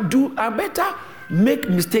better make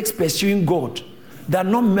mistakes pursuing God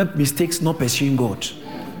than not make mistakes not pursuing God.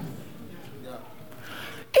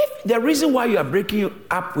 If the reason why you are breaking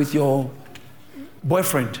up with your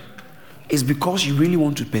boyfriend is because you really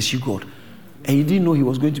want to pursue God and you didn't know he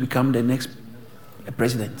was going to become the next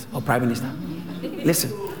president or prime minister,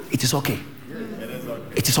 listen. It is okay.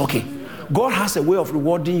 It is okay. God has a way of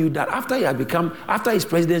rewarding you that after his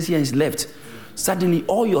presidency and he's left, suddenly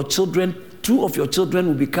all your children, 2 of your children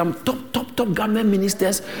will become top government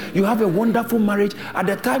ministers. You have a wonderful marriage. At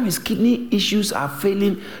the time his kidney issues are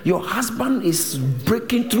failing, your husband is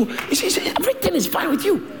breaking through. Everything is fine with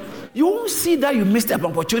you. You won't see that you missed an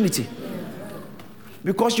opportunity.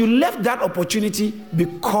 Because you left that opportunity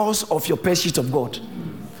because of your pursuit of God.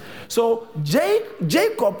 So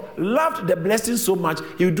Jacob loved the blessing so much,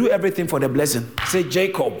 he would do everything for the blessing. Say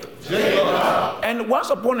Jacob. And once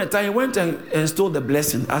upon a time, he went and stole the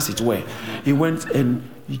blessing, as it were. He went and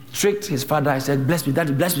he tricked his father. He said, bless me,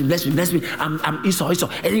 daddy, bless me, bless me, bless me. I'm Esau.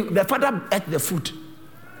 And the father ate the food.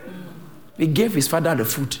 He gave his father the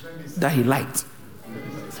food that he liked.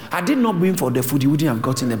 Had it not been for the food, he wouldn't have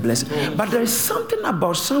gotten the blessing. But there is something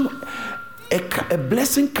about a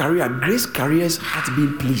blessing carrier, grace carrier's heart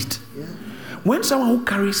being pleased. Yeah. When someone who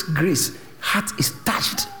carries grace, heart is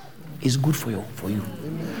touched, it's good for you.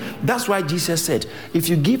 Amen. That's why Jesus said, if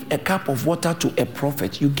you give a cup of water to a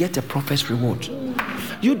prophet, you get a prophet's reward.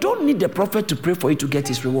 You don't need the prophet to pray for you to get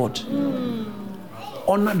his reward.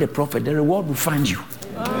 Honor the prophet, the reward will find you.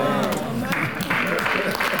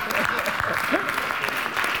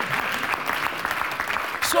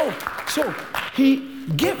 So he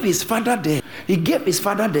gave his father the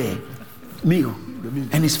meal,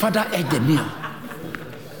 and his father ate the meal.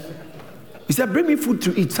 He said, bring me food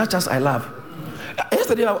to eat, such as I love.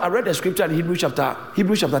 Yesterday I read the scripture in Hebrews chapter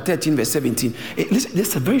 13 verse 17. Listen,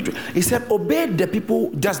 this is very true. He said, obey the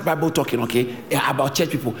people, just Bible talking, okay, about church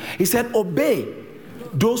people. He said, obey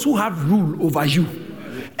those who have rule over you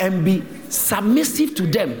and be submissive to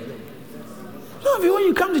them. No, when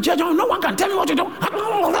you come to church, no one can tell me what to do.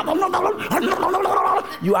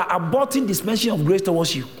 You are aborting dispensation of grace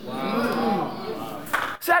towards you. Wow.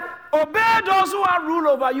 Said, obey those who are rule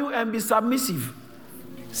over you and be submissive.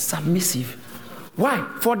 Submissive. Why?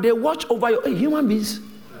 For they watch over your human beings.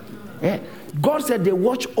 Yeah. God said they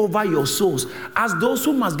watch over your souls as those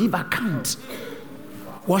who must give account.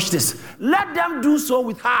 Watch this. Let them do so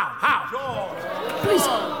with how? Please.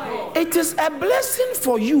 It is a blessing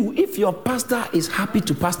for you if your pastor is happy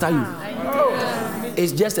to pastor you.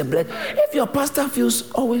 It's just a blessing. If your pastor feels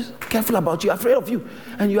always careful about you, afraid of you,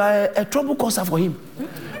 and you are a trouble causer for him.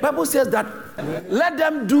 Bible says that let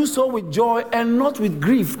them do so with joy and not with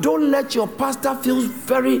grief. Don't let your pastor feel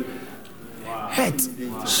very hurt,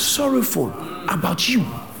 sorrowful about you.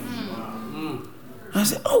 I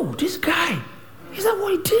say, oh, this guy, is that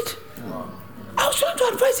what he did? I was trying to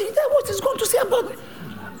advise him. Is that what he's going to say about me?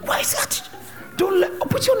 Why is that? I'll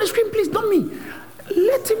put you on the screen, please, not me.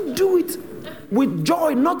 Let him do it with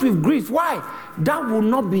joy, not with grief. Why? That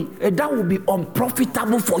will be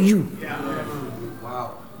unprofitable for you. Yeah.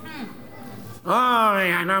 Wow. Oh,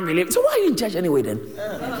 I don't believe. So why are you in church anyway then?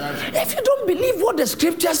 If you don't believe what the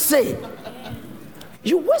scriptures say,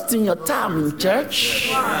 you're wasting your time in church.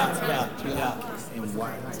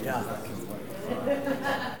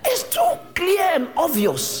 It's too clear and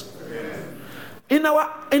obvious. In our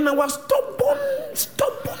stubborn,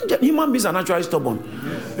 human beings are naturally stubborn,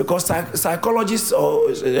 because psychologists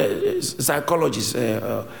will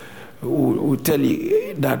tell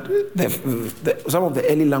you that some of the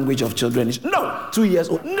early language of children is no. 2 years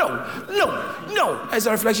old, no. It's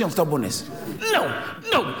a reflection of stubbornness. No.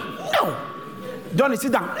 Johnny,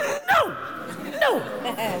 sit down. No.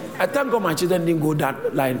 I thank God my children didn't go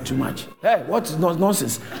that line too much. Hey, what is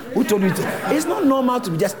nonsense? Who told you it's not normal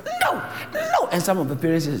to be just no. And some of the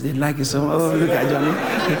parents, they like it so. Oh, look at Johnny.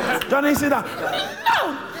 Johnny, sit down. No.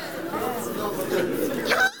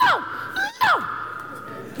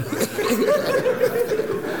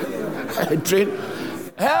 I train.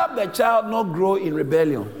 Help the child not grow in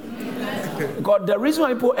rebellion. Because the reason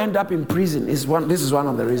why people end up in prison is this is one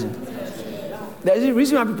of the reasons. The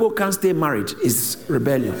reason why people can't stay married is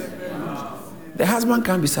rebellion. The husband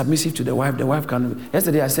can't be submissive to the wife can't be.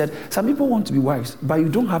 Yesterday I said, some people want to be wives, but you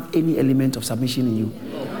don't have any element of submission in you.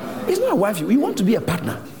 It's not a wife, you want to be a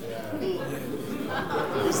partner.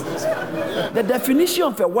 The definition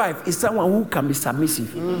of a wife is someone who can be submissive.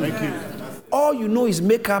 Thank you. All you know is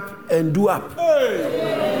make up and do up.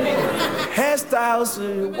 Hairstyles,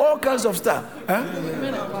 all kinds of stuff. Huh?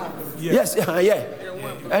 Yes, yeah.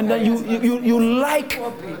 And then you like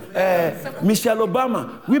Michelle Obama,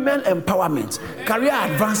 women empowerment, career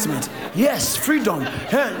advancement, yes, freedom.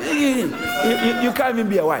 You can't even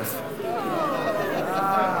be a wife.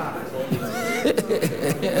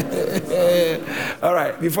 All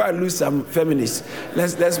right, before I lose some feminists,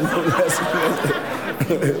 let's emancipation.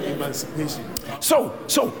 So,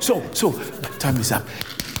 time is up.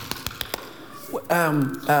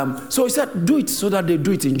 So he said, do it so that they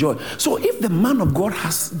do it in joy. So if the man of God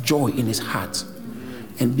has joy in his heart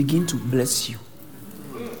and begin to bless you.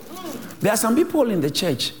 There are some people in the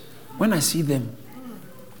church, when I see them,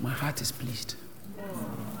 my heart is pleased.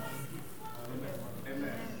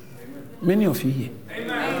 Many of you here.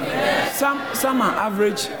 Some are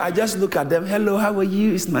average. I just look at them. Hello, how are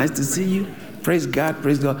you? It's nice to see you. Praise God,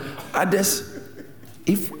 praise God. Others,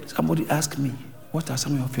 if somebody asks me, what are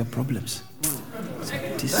some of your problems? This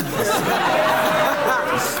person.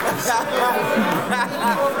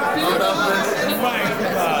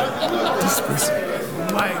 This person.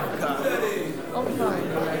 My God.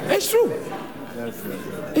 It's true.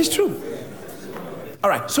 It's true.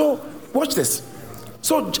 All right, so watch this.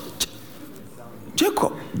 So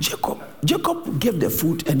Jacob gave the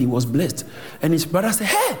food and he was blessed. And his brother said,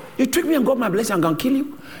 hey, you tricked me and got my blessing, I'm going to kill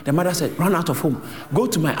you. The mother said, run out of home. Go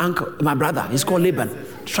to my uncle, my brother. He's called Laban.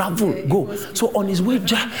 Travel, go. So on his way,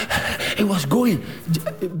 he was going.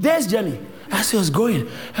 There's Jenny. As he was going,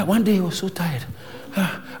 one day he was so tired.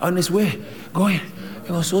 On his way, going,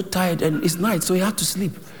 he was so tired and it's night, so he had to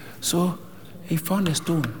sleep. So he found a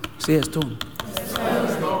stone. Say a stone.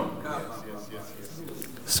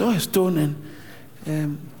 Saw a stone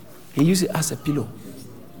and he used it as a pillow.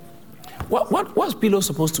 What's pillow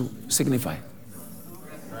supposed to signify?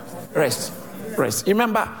 Rest. You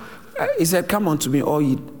remember, he said, come unto me, all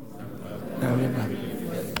ye.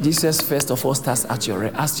 Jesus first of all starts at your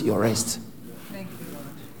rest.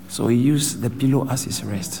 So he used the pillow as his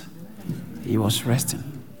rest. He was resting.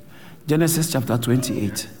 Genesis chapter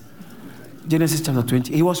 28.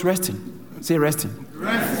 He was resting. Say resting.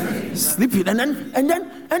 Sleeping. And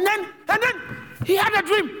then he had a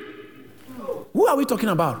dream. Who are we talking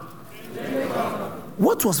about?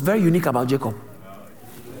 What was very unique about Jacob?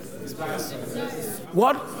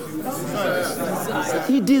 What?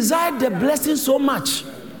 He desired the blessing so much.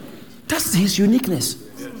 That's his uniqueness.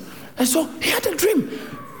 And so he had a dream.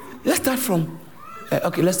 Let's start from,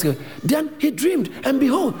 let's go. Then he dreamed, and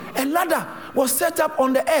behold, a ladder was set up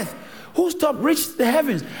on the earth, whose top reached the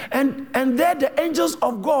heavens. And there the angels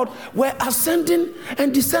of God were ascending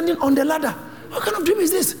and descending on the ladder. What kind of dream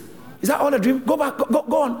is this? Is that all a dream? Go back,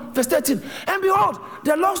 go on, verse 13. And behold,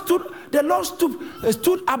 the Lord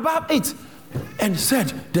stood above it and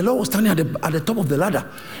said, the Lord was standing at the top of the ladder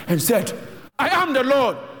and said, I am the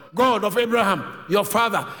Lord, God of Abraham, your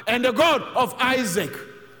father, and the God of Isaac.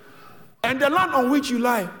 And the land on which you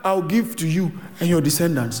lie, I'll give to you and your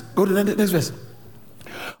descendants. Go to the next verse.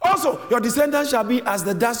 Also, your descendants shall be as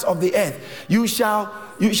the dust of the earth. You shall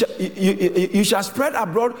spread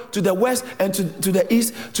abroad to the west and to the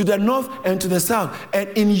east, to the north and to the south. And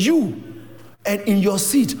in you and in your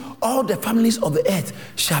seed, all the families of the earth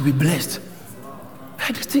shall be blessed.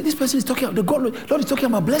 This person is talking about, Lord is talking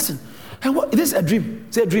about blessing. And what? This is a dream.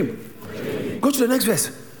 Say a dream. Go to the next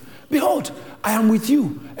verse. Behold, I am with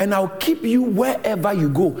you, and I'll keep you wherever you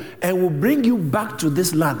go, and will bring you back to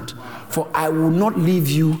this land. For I will not leave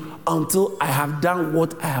you until I have done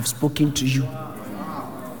what I have spoken to you.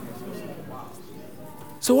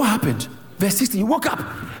 So what happened? Verse 16, he woke up.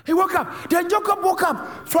 Then Jacob woke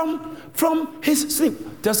up from his sleep.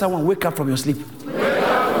 Tell someone, wake up from your sleep.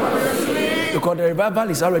 Because the revival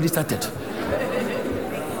is already started.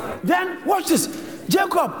 Then, watch this.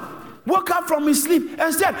 Jacob woke up from his sleep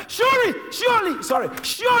and said, surely,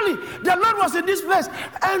 the Lord was in this place,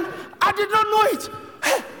 and I did not know it.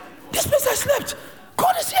 Hey, this place I slept.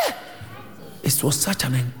 God is here. It was such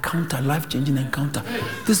an encounter, life-changing encounter.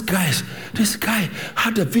 This guy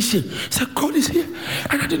had a vision. He said, God is here,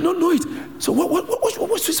 and I did not know it. So what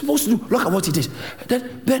was he supposed to do? Look at what he did.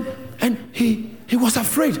 Then he was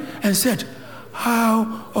afraid and said,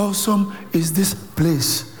 how awesome is this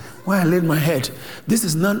place where I laid my head? This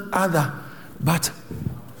is none other but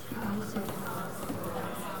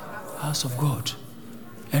house of God,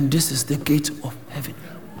 and this is the gate of heaven.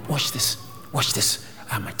 Watch this.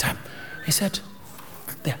 I have my time. He said,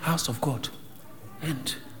 the house of God.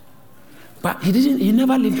 But he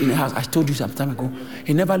never lived in a house. I told you some time ago,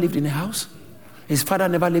 he never lived in a house. His father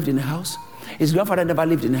never lived in a house. His grandfather never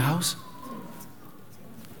lived in a house.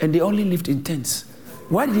 And they only lived in tents.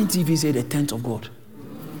 Why didn't he even say the tent of God?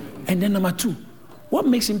 And then number two, what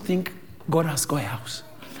makes him think God has got a house?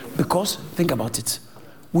 Because, think about it.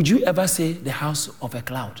 Would you ever say the house of a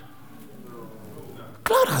cloud?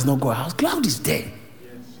 Cloud has not got a house. Cloud is there.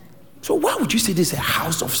 So why would you say this is a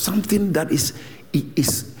house of something that is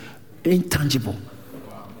intangible?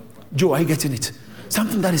 Joe, are you getting it?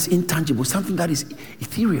 Something that is intangible, something that is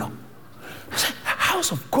ethereal. A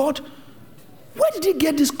house of God. Where did he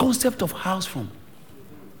get this concept of house from?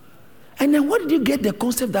 And then where did you get the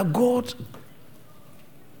concept that God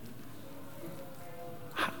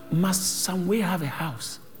must some way have a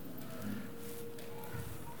house?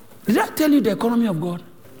 Did I tell you the economy of God?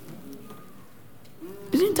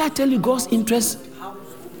 Didn't I tell you God's interest?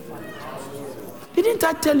 Didn't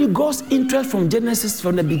I tell you God's interest from Genesis,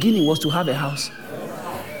 from the beginning, was to have a house?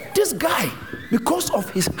 This guy, because of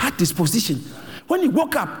his heart disposition, when he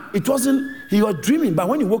woke up, he was dreaming, but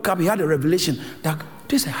when he woke up, he had a revelation that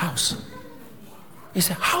this is a house. It's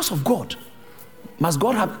a house of God. Must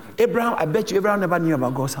God have Abraham? I bet you Abraham never knew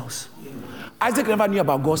about God's house. Isaac never knew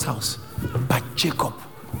about God's house. But Jacob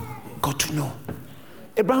got to know.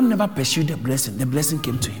 Abraham never pursued the blessing. The blessing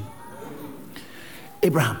came to him.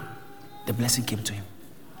 Abraham, the blessing came to him.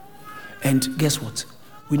 And guess what?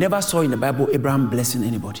 We never saw in the Bible Abraham blessing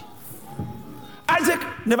anybody. Isaac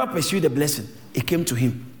never pursued the blessing. It came to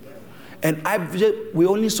him. And we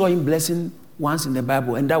only saw him blessing once in the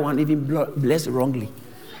Bible, and that one even blessed wrongly.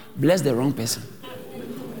 Blessed the wrong person.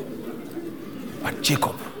 But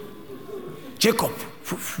Jacob,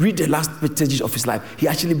 read the last stages of his life. He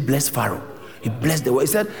actually blessed Pharaoh. He blessed the world.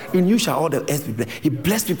 He said, in you shall all the earth be blessed. He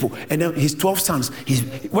blessed people. And then his 12 sons,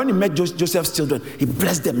 when he met Joseph's children, he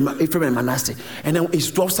blessed them, Ephraim and Manasseh. And then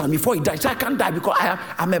his 12 sons, before he died, he said, I can't die because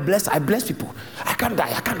I'm a blessed. I bless people. I can't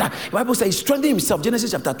die. The Bible says he strengthened himself.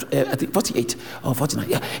 Genesis chapter 48 or 49.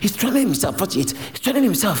 Yeah, he strengthened himself. 48. He strengthened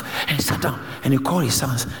himself, and he sat down and he called his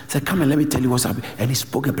sons. He said, come and let me tell you what's happening. And he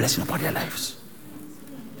spoke a blessing upon their lives.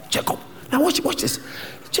 Jacob. Now watch this.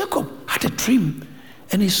 Jacob had a dream,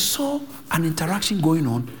 and he saw an interaction going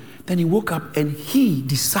on. Then he woke up and he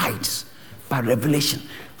decides by revelation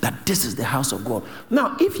that this is the house of God.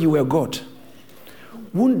 Now, if you were God,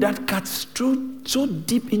 wouldn't that cut so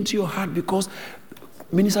deep into your heart? Because,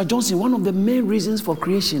 Minister Johnson, one of the main reasons for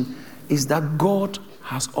creation is that God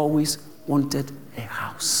has always wanted a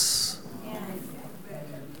house.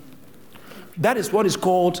 That is what is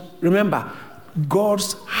called, remember,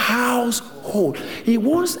 God's household. He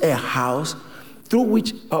wants a house through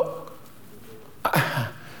which...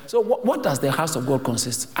 so what does the house of God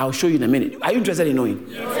consist? I'll show you in a minute. Are you interested in knowing?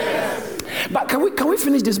 Yes. But can we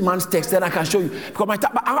finish this man's text, then I can show you? Because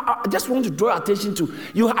I just want to draw attention to,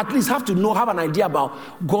 you at least have an idea about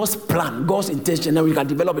God's plan, God's intention, and we can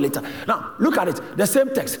develop it later. Now, look at it. The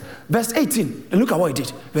same text. Verse 18. And look at what he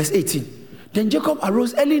did. Verse 18. Then Jacob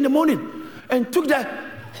arose early in the morning and took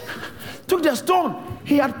the stone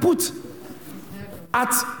he had put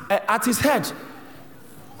at his head,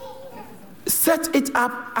 set it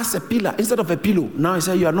up as a pillar instead of a pillow. Now he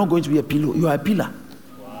said, you are not going to be a pillow, you are a pillar.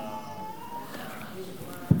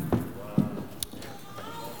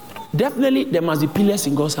 Definitely there must be pillars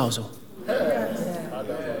in God's house.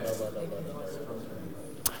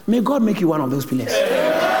 May God make you one of those pillars.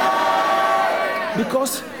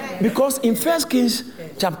 Because in 1 Kings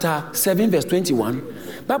chapter 7 verse 21,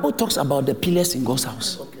 Bible talks about the pillars in God's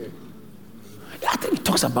house. I think it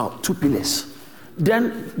talks about 2 pillars.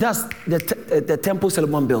 Then that's the temple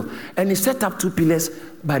Solomon built. And he set up 2 pillars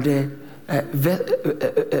by the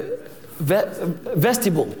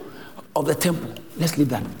vestibule of the temple. Let's leave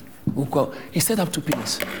that. He set up 2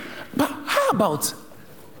 pillars. But how about,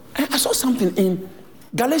 I saw something in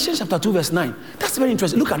Galatians chapter 2 verse 9. That's very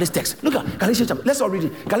interesting. Look at this text. Look at Galatians chapter. Let's all read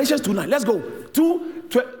it. Galatians 2:9. Let's go.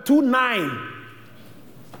 2:9.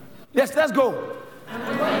 Yes, let's go.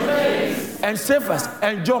 And Cephas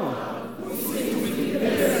and John.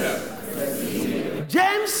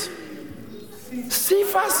 James,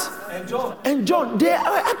 Cephas, and John. They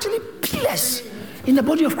are actually pillars in the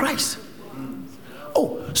body of Christ.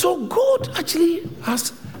 Oh, so God actually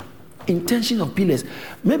has intention of pillars.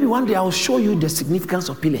 Maybe one day I'll show you the significance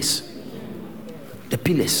of pillars. The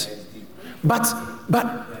pillars. But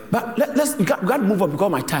let's we got to move on because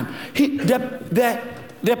of my time.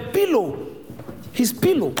 The pillow, his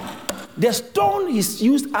pillow, the stone is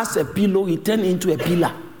used as a pillow, he turned into a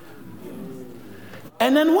pillar.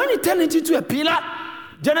 And then when he turned it into a pillar,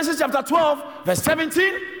 Genesis chapter 12, verse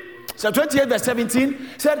 17, so 28 verse 17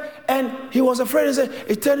 said, and he was afraid and said,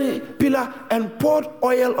 he turned a pillar and poured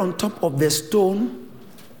oil on top of the stone.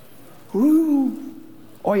 Ooh,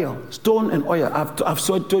 oil, stone and oil. I've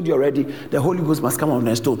told you already, the Holy Ghost must come on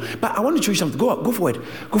the stone. But I want to show you something. Go for it.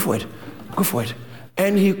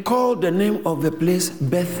 And he called the name of the place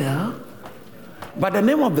Bethel, but the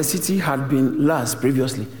name of the city had been Luz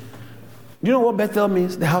previously. You know what Bethel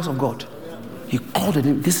means? The house of God. He called the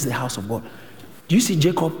name, this is the house of God. Do you see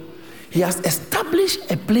Jacob? He has established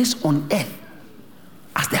a place on earth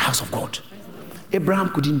as the house of God. Abraham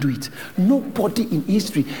couldn't do it. Nobody in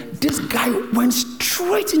history. This guy went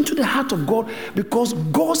straight into the heart of God because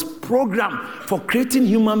God's program for creating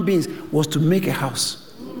human beings was to make a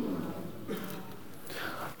house. You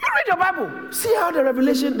read the Bible. See how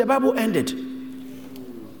the Bible ended.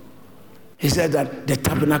 He said that the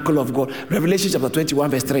tabernacle of God, Revelation chapter 21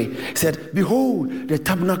 verse 3, he said, behold, the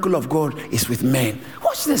tabernacle of God is with men.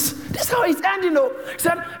 Watch this. This is how it's ending though. He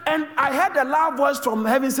said, and I heard a loud voice from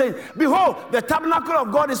heaven saying, behold, the tabernacle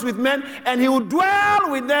of God is with men, and he will dwell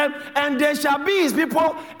with them, and they shall be his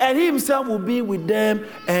people, and he himself will be with them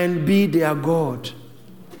and be their God.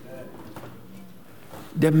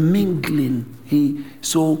 The mingling,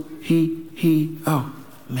 oh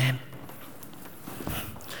man.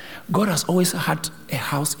 God has always had a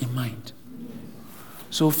house in mind.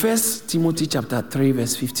 So 1 Timothy chapter 3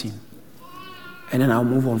 verse 15. And then I'll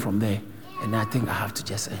move on from there. And I think I have to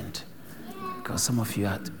just end. Because some of you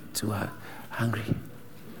are too hungry.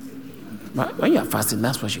 But when you are fasting,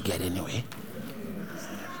 that's what you get anyway.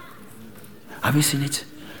 Have you seen it?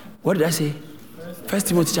 What did I say? 1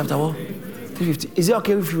 Timothy chapter 1? 3:15. Is it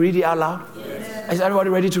okay if you read it out loud? Is everybody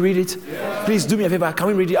ready to read it? Yeah. Please do me a favor. Can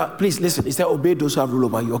we read it out? Please listen. It says, obey those who have rule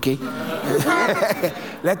over you, okay?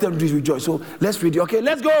 Let them do it with joy. So let's read it, okay?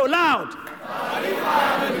 Let's go loud.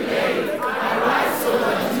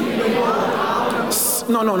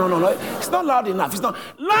 No. It's not loud enough. It's not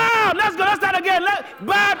loud. Let's go. Let's start again.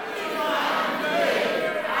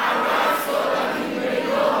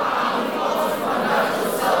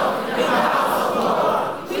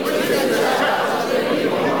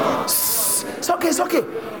 It's okay.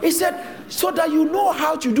 He said, so that you know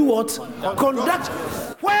how to do what? Conduct.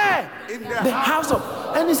 Where? In the house of.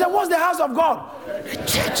 And he said, what's the house of God? The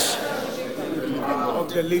church.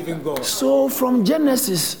 of the living God. So from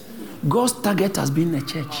Genesis, God's target has been the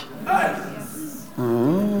church.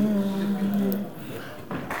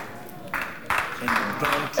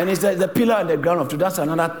 And it's the pillar and the ground of truth. That's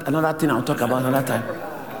another thing I'll talk about another time.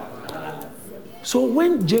 So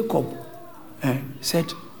when Jacob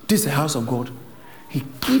said, this is the house of God, he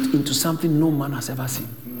keyed into something no man has ever seen.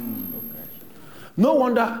 No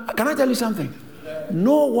wonder, can I tell you something?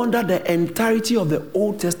 No wonder the entirety of the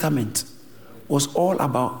Old Testament was all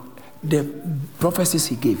about the prophecies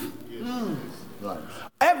he gave.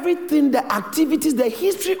 Everything, the activities, the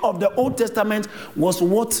history of the Old Testament was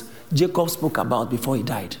what Jacob spoke about before he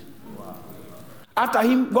died. After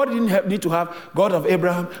him, God didn't need to have God of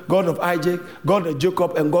Abraham, God of Isaac, God of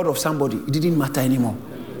Jacob, and God of somebody. It didn't matter anymore.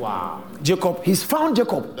 Wow. Jacob, he's found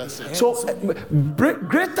Jacob. So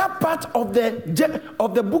greater part of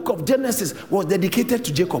the book of Genesis was dedicated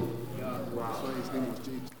to Jacob.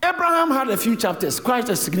 Abraham had a few chapters, quite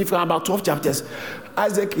a significant, about 12 chapters.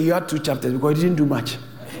 Isaac, he had 2 chapters because he didn't do much.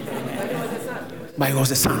 But he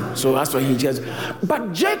was a son, so that's why he just.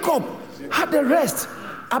 But Jacob had the rest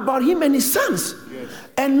about him and his sons.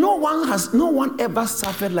 And no one ever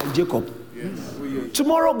suffered like Jacob.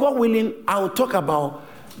 Tomorrow, God willing, I will talk about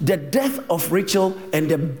the death of Rachel and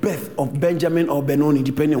the birth of Benjamin or Benoni,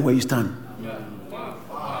 depending on where you stand.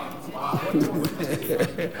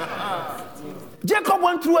 Jacob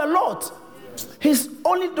went through a lot. His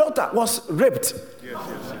only daughter was raped.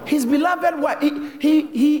 His beloved wife,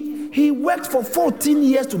 he worked for 14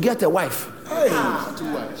 years to get a wife.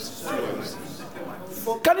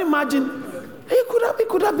 Can you imagine? He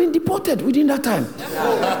could have been deported within that time.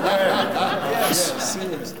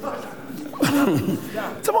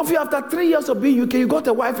 Some of you, after 3 years of being UK, you got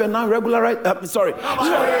a wife and now regularize.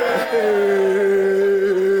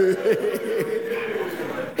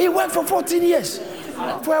 He worked for 14 years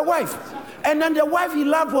for a wife. And then the wife he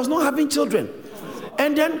loved was not having children.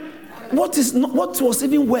 And then what was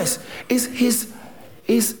even worse is his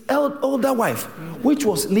older wife, which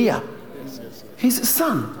was Leah. His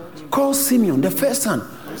son, called Simeon, the first son,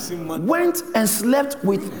 went and slept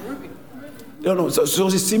with. So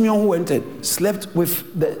it's Simeon who went and slept with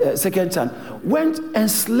the second son. Went and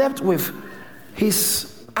slept with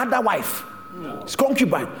his other wife, his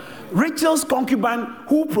concubine. Rachel's concubine,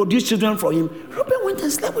 who produced children for him. Reuben went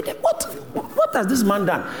and slept with them. What has this man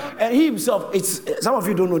done? And he himself, some of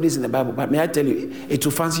you don't know this in the Bible, but may I tell you, it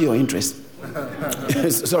will fancy your interest.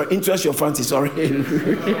 Sorry, interest your fancy, sorry.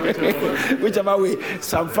 Whichever way,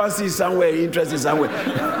 some fancy somewhere, interest is somewhere.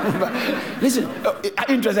 Listen, are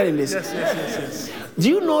you interested in this? Yes. Do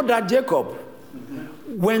you know that Jacob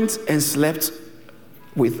went and slept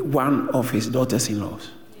with one of his daughters-in-laws?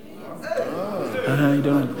 You don't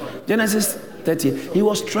know. Genesis 30, he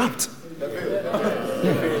was trapped.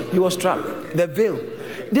 He was trapped. The veil.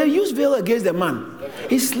 They used veil against the man.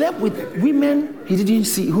 He slept with women he didn't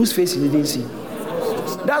see, whose face he didn't see.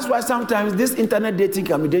 That's why sometimes this internet dating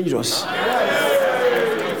can be dangerous. He's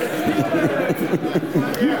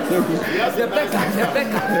sitting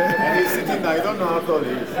there. I don't know how tall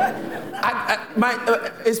he is.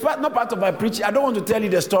 It's not part of my preaching. I don't want to tell you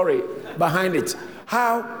the story behind it.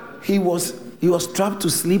 How he was trapped to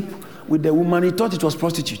sleep with the woman. He thought it was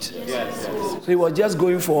prostitute. Yes. So he was just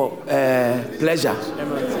going for pleasure.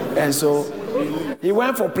 And so he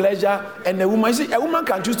went for pleasure, and the woman, a woman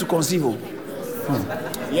can choose to conceive.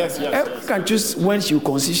 Yes. A woman can choose when she will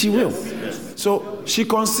conceive, she will. So she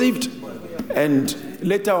conceived, and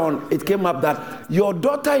later on it came up that your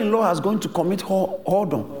daughter-in-law has going to commit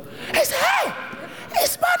whoredom. He said, hey,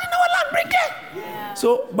 it's bad in our land, bring it.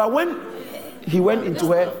 So, but when he went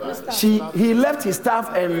into her, he left his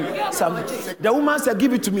staff and some. The woman said,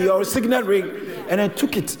 give it to me, your signet ring, and then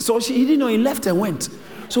took it. So he didn't know, he left and went.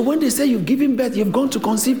 So when they say you've given birth, you've gone to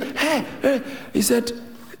conceive, hey, he said,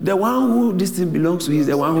 the one who this thing belongs to is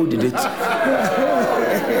the one who did it.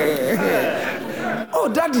 Oh,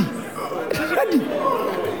 daddy.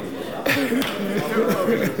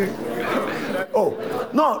 Oh,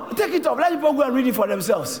 no, take it off. Let people go and read it for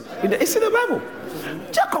themselves. It's in the Bible.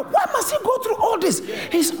 Jacob, why must he go through all this?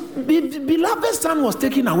 His beloved son was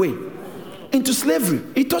taken away into slavery.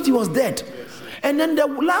 He thought he was dead. And then the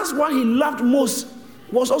last one he loved most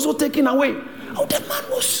was also taken away. Oh, that man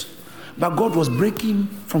was. But God was breaking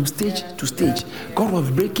from stage to stage. God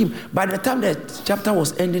was breaking. By the time the chapter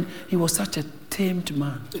was ending, he was such a tamed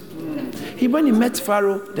man. When he met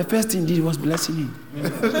Pharaoh, the first thing he did was blessing him.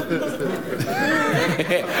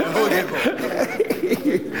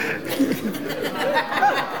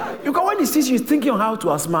 Because when he sees you, he's thinking on how to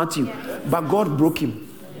outsmart you. But God broke him.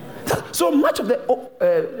 So much of the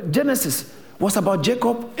Genesis was about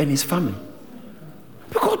Jacob and his family.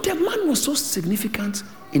 Because the man was so significant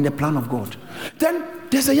in the plan of God. Then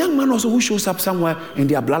there's a young man also who shows up somewhere in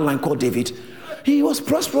their bloodline called David. He was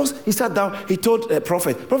prosperous. He sat down. He told the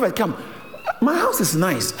prophet, come, my house is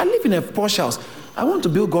nice. I live in a posh house. I want to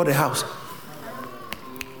build God a house.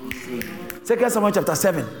 2 Samuel chapter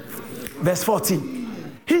 7, verse 14.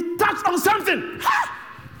 He touched on something.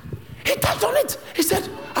 He touched on it. He said,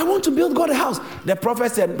 I want to build God a house. The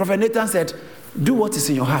prophet Nathan said, do what is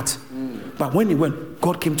in your heart. But when he went,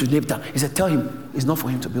 God came to Nathan. He said, tell him it's not for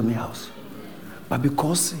him to build me a house. But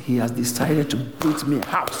because he has decided to build me a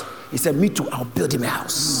house, he said, me too, I'll build him a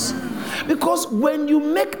house. Because when you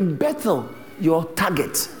make Bethel your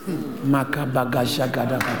target,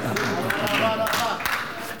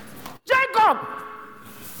 Jacob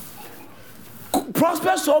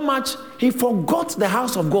prospered so much, he forgot the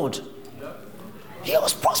house of God. He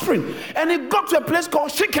was prospering. And he got to a place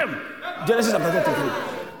called Shechem. Genesis chapter 33.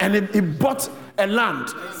 And he bought a land.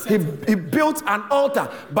 He built an altar.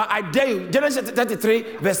 But I dare you, Genesis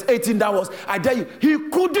 33, verse 18, that was, I dare you. He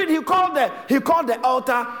called the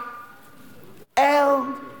altar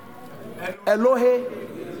Elohe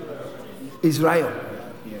Israel.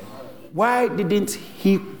 Why didn't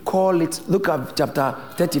he call it? Look at chapter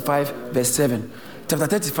 35, verse 7. Chapter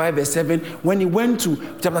 35, verse 7. When he went to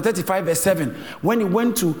chapter 35, verse 7. When he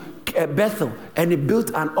went to Bethel and he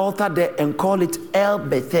built an altar there and called it El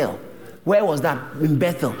Bethel. Where was that? In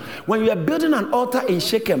Bethel. When you are building an altar in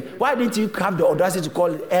Shechem, why didn't you have the audacity to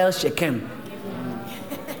call it El Shechem?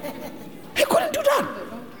 He couldn't do that.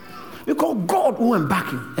 Because God won't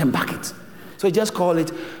back it. So he just called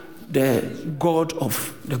it the God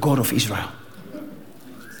of Israel.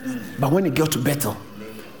 But when he got to Bethel,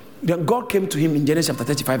 then God came to him in Genesis chapter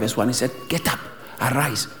 35, verse 1. He said, get up,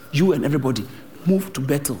 arise, you and everybody, move to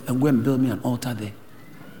Bethel and go and build me an altar there.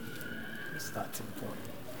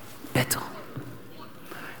 Bethel.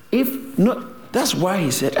 If not, that's why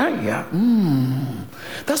he said,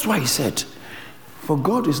 that's why he said, for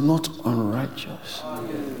God is not unrighteous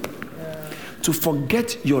to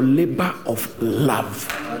forget your labor of love.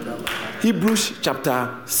 Hebrews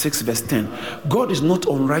chapter 6, verse 10. God is not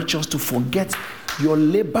unrighteous to forget your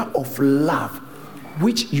labor of love,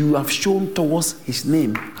 which you have shown towards his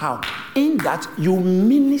name. How? In that you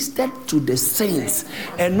ministered to the saints,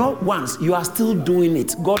 and not once. You are still doing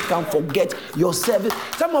it. God can't forget your service.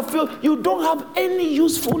 Some of you don't have any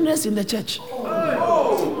usefulness in the church.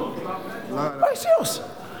 Are you serious?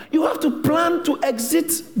 You have to plan to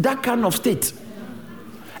exit that kind of state.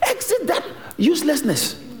 Exit that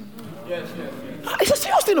uselessness. Yes. It's a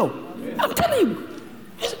serious thing, no? I'm telling you.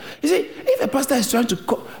 You see, if a pastor is trying to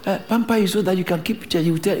pamper you so that you can keep church,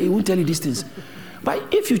 he won't tell you these things.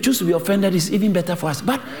 But if you choose to be offended, it's even better for us.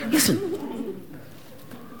 But listen,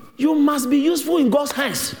 you must be useful in God's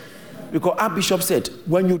hands. Because our bishop said,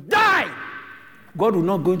 when you die, God will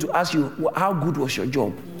not going to ask you how good was your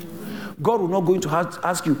job. God will not going to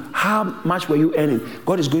ask you how much were you earning.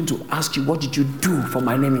 God is going to ask you, what did you do for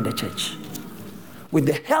my name in the church? With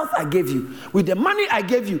the health I gave you, with the money I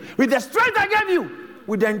gave you, with the strength I gave you,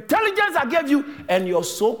 with the intelligence I gave you, and your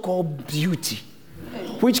so-called beauty,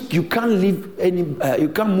 which you can't you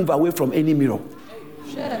can't move away from any mirror.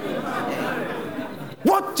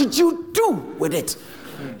 What did you do with it?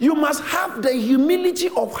 You must have the humility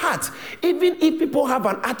of heart. Even if people have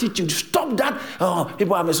an attitude, stop that.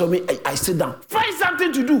 People have so me. I sit down. Find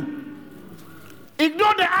something to do.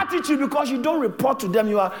 Ignore the attitude, because you don't report to them.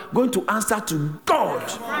 You are going to answer to God.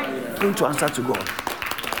 Going to answer to God.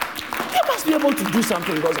 You must be able to do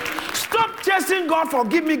something. God. Stop chasing God for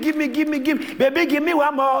give me. Baby, give me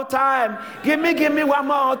one more time. Give me one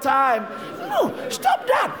more time. No, stop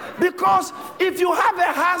that. Because if you have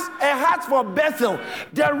a heart for Bethel,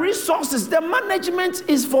 the resources, the management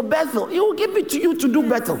is for Bethel. He will give it to you to do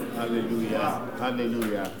Bethel. Hallelujah.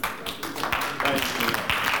 Hallelujah. Thank you.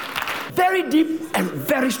 Very deep and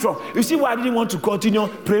very strong. You see why I didn't want to continue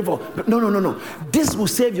praying for? No. This will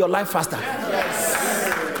save your life faster. Yes.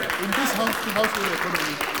 In this household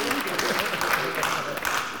economy.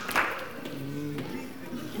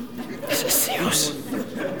 This is serious.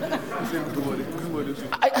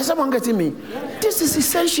 Someone getting me? This is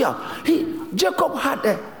essential. Jacob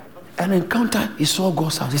had an encounter. He saw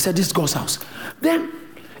God's house. He said, this is God's house. Then,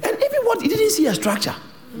 and even what, he didn't see a structure.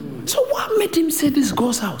 So what made him say this is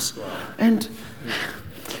God's house? And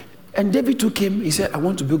David took him. He said, I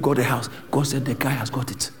want to build God a house. God said, the guy has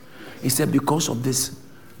got it. He said, because of this,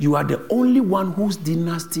 you are the only one whose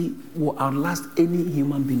dynasty will outlast any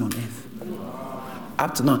human being on earth.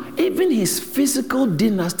 Up to now, even his physical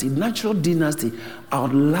dynasty, natural dynasty,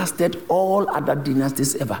 outlasted all other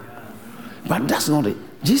dynasties ever. But that's not it.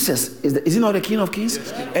 Jesus, is he not the King of Kings?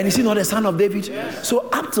 Yes. And is he not the Son of David? Yes. So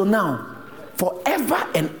up till now, forever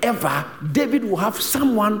and ever, David will have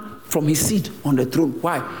someone from his seed on the throne.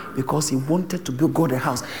 Why? Because he wanted to build God a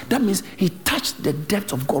house. That means he touched the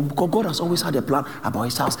depth of God, because God has always had a plan about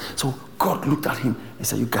his house. So God looked at him and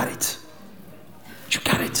said, you got it. You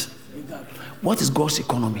got it. What is God's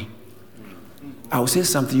economy? I will say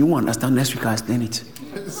something you won't understand next week. I'll explain it.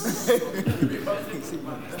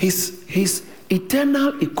 His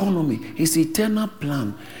eternal economy, his eternal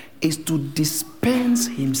plan is to dispense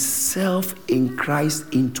himself in Christ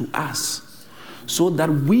into us, so that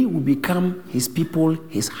we will become his people,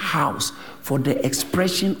 his house, for the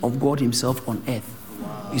expression of God himself on earth.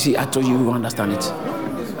 You see, I told you you understand it.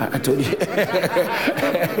 I told you.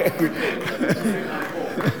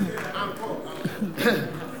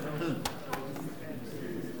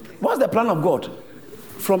 What's the plan of God?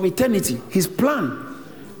 From eternity, his plan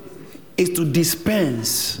is to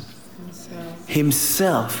dispense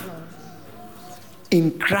himself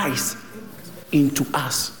in Christ into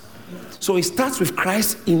us. So it starts with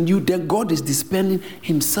Christ in you, then God is dispensing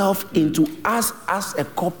himself into us as a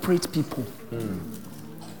corporate people.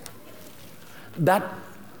 That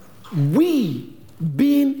we,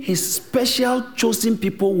 being his special chosen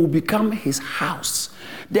people, will become his house.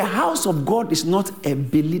 The house of God is not a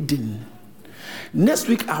building. Next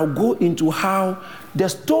week I'll go into how the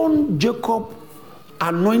stone Jacob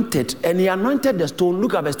anointed, and he anointed the stone.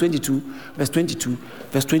 Look at verse 22, verse 22,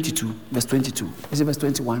 verse 22, verse 22. Is it verse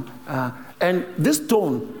 21? And this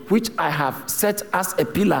stone which I have set as a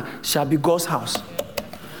pillar shall be God's house.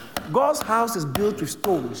 God's house is built with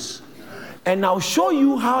stones. And I'll show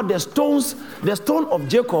you how the stone of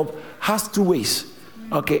Jacob has two ways.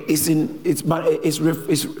 Okay, it's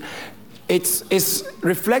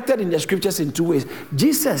reflected in the scriptures in two ways.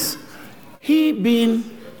 Jesus, he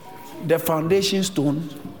being the foundation stone,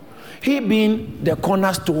 he being the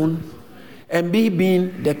cornerstone, and he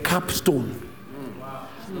being the capstone.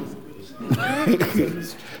 Do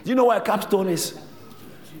you know what a capstone is?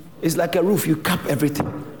 It's like a roof, you cap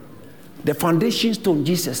everything. The foundation stone,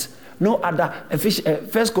 Jesus. No other, 1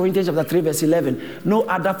 Corinthians chapter 3 verse 11, no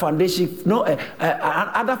other foundation,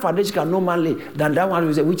 other foundation can no man lay than that one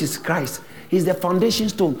which is Christ. He's the foundation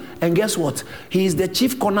stone. And guess what? He is the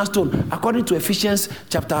chief cornerstone. According to Ephesians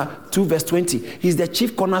chapter 2 verse 20, he's the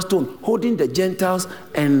chief cornerstone, holding the Gentiles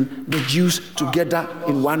and the Jews together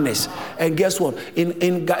in oneness. And guess what?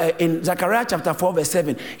 In Zechariah chapter 4 verse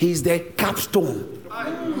 7, he's the capstone.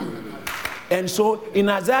 And so in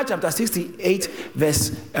Isaiah chapter 68,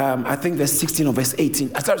 verse, I think verse 16 or verse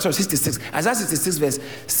 18, sorry, 66, Isaiah 66 verse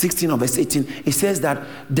 16 or verse 18, it says that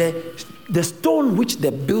the stone which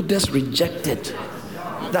the builders rejected,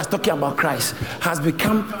 that's talking about Christ, has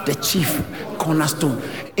become the chief cornerstone.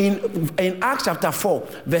 In Acts chapter 4,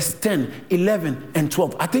 verse 10, 11, and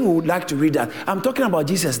 12, I think we would like to read that. I'm talking about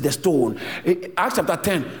Jesus, the stone. Acts chapter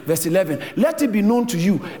 10, verse 11, let it be known to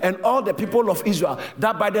you and all the people of Israel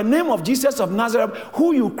that by the name of Jesus of Nazareth,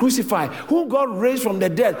 who you crucified, who God raised from the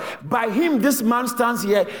dead, by him this man stands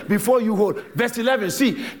here before you whole. Verse 11,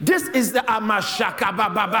 see, this is the Amashaka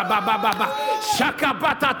Shaka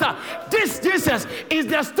Batata. This Jesus is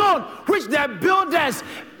the stone which the builders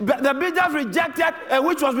rejected,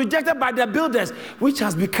 which was rejected by the builders, which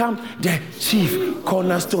has become the chief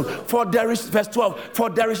cornerstone. For there is, verse 12, for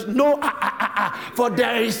there is no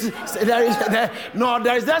there is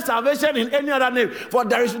no salvation in any other name, for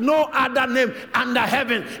there is no other name under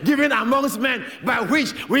heaven given amongst men by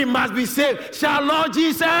which we must be saved. Shall Lord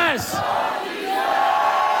Jesus?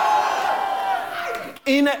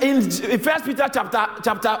 In 1 Peter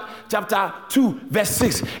chapter 2 verse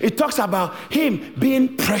 6, it talks about him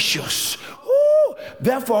being precious.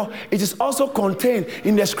 Therefore, it is also contained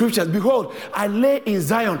in the scriptures. Behold, I lay in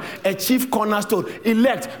Zion a chief cornerstone,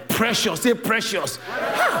 elect, precious. Say precious.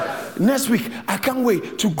 Next week, I can't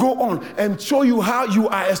wait to go on and show you how you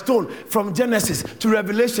are a stone from Genesis to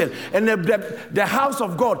Revelation. And the house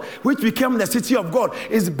of God, which became the city of God,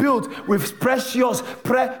 is built with precious,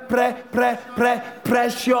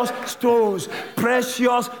 precious stones.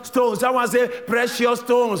 Precious stones. Someone say precious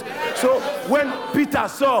stones. So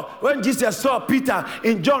when Jesus saw Peter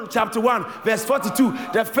in John chapter 1 verse 42,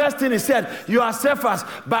 the first thing he said, you are Cephas,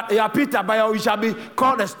 but you are Peter, but you shall be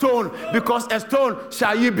called a stone, because a stone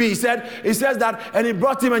shall you be. He said, he says that, and he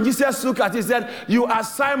brought him, and Jesus looked at him, he said, you are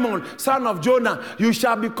Simon, son of Jonah, you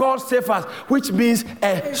shall be called Cephas, which means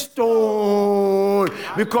a stone,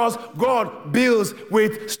 because God builds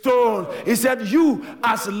with stones. He said, you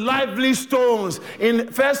as lively stones. In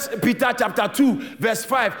 1 Peter chapter 2, verse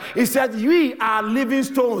 5, he said, we are living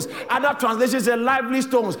stones. Other translations say lively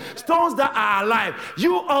stones, stones that are alive.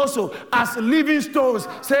 You also as living stones,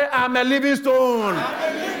 say, I'm a living stone. I'm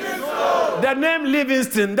a living stone. The name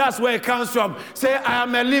Livingston, that's where it comes from. Say, I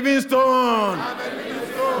am a living stone. I'm a living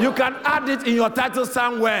stone. You can add it in your title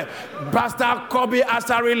somewhere. Pastor Kobe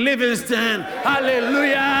Asari Livingston.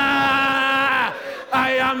 Hallelujah.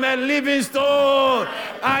 I am a living stone.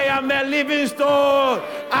 I am a living stone.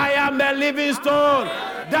 I am a living stone.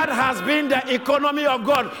 That has been the economy of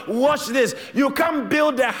God. Watch this. You can't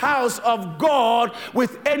build the house of God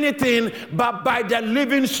with anything but by the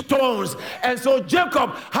living stones. And so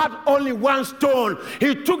Jacob had only one stone.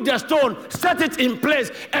 He took the stone, set it in place,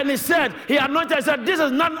 and he said, he anointed and said, this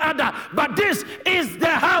is none other, but this is the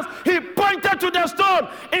house. He pointed to the stone.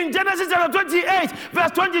 In Genesis chapter 28,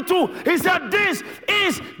 verse 22, he said, this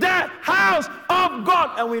is the house of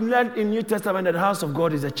God. And we learned in New Testament that the house of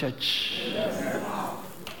God is the church. Yes.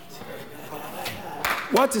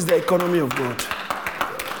 What is the economy of God?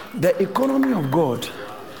 The economy of God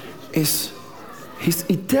is his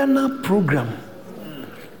eternal program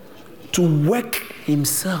to work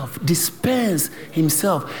himself, dispense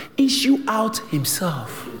himself, issue out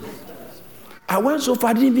himself. I went so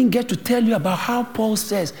far, I didn't even get to tell you about how Paul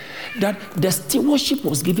says that the stewardship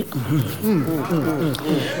was given.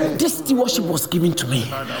 This stewardship was given to me.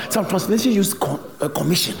 Some translations use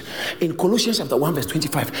commission. In Colossians chapter 1, verse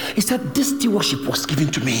 25, he said, this stewardship was given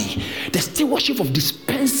to me. The stewardship of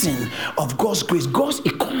dispensing of God's grace, God's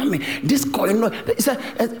economy, this coin. He said,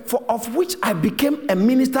 of which I became a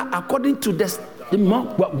minister according to the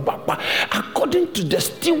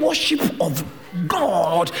stewardship of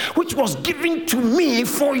God, which was given to me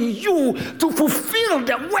for you to fulfill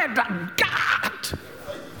the word that God.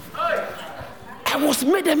 I was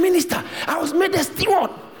made a minister. I was made a steward.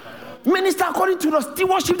 Minister according to the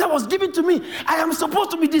stewardship that was given to me. I am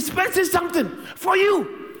supposed to be dispensing something for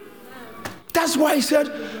you. That's why he said,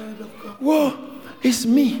 woe is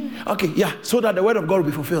me. Okay, yeah, so that the word of God will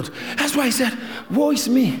be fulfilled. That's why he said, woe is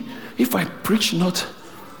me if I preach not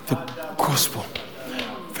the gospel.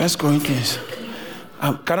 1 Corinthians.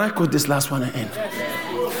 Can I quote this last one and end?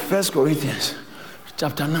 1 Corinthians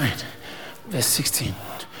chapter 9, verse 16.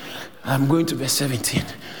 I'm going to verse 17.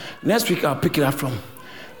 Next week I'll pick it up from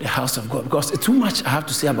the house of God, because it's too much I have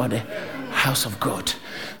to say about the house of God.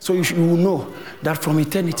 So you will know that from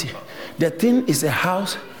eternity, the thing is a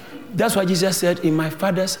house. That's why Jesus said, in my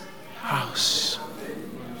Father's house.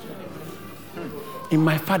 In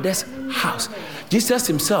my Father's house. Jesus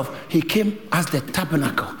himself, he came as the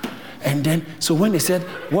tabernacle. And then, so when they said,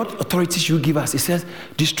 what authority should you give us? He said,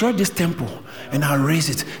 destroy this temple and I'll raise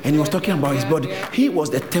it. And he was talking about his body. He was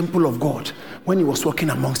the temple of God when he was walking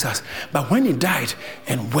amongst us. But when he died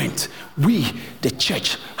and went, we, the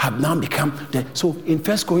church, have now become the... So in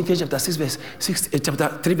 1 Corinthians chapter 6, verse 6, chapter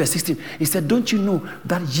 3, verse 16, he said, don't you know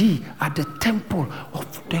that ye are the temple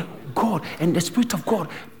of the God, and the Spirit of God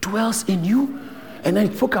dwells in you? And then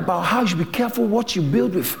he spoke about how you should be careful what you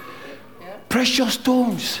build with. Precious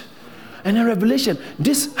stones. And in Revelation,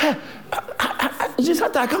 I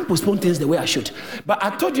can't postpone things the way I should. But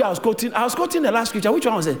I told you I was quoting the last scripture. Which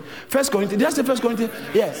one was it? 1 Corinthians. Did I say 1 Corinthians?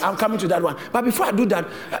 Yes, I'm coming to that one. But before I do that,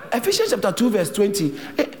 Ephesians chapter 2, verse 20.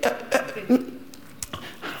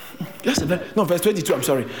 Verse 22, I'm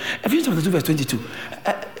sorry. Ephesians chapter 2, verse 22.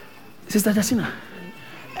 Sister Jacina,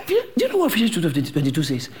 do you know what Ephesians 2, verse 22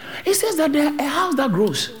 says? It says that there a house that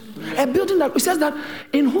grows. A building that, it says that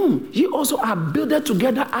in whom ye also are builded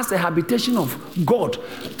together as a habitation of God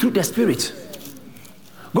through the Spirit.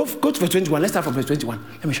 Go to verse 21. Let's start from verse 21.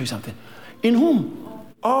 Let me show you something. In whom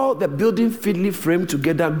all the building fitly framed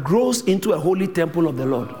together grows into a holy temple of the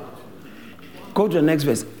Lord. Go to the next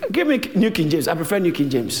verse. Give me New King James. I prefer New King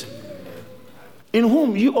James. In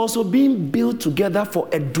whom you also being built together for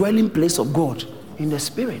a dwelling place of God in the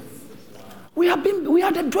Spirit. We are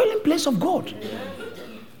the dwelling place of God.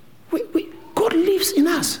 God lives in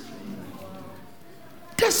us.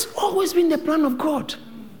 That's always been the plan of God.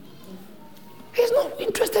 He's not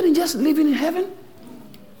interested in just living in heaven.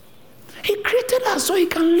 He created us so he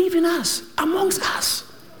can live in us, amongst us.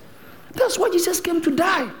 That's why Jesus came to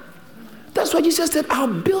die. That's why Jesus said, I'll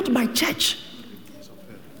build my church.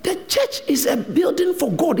 The church is a building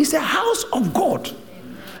for God. It's a house of God.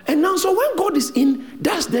 And now, so when God is in,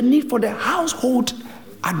 that's the need for the household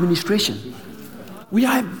administration. We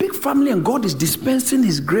are a big family, and God is dispensing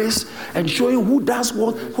His grace and showing who does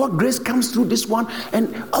what grace comes through this one,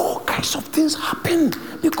 and all kinds of things happen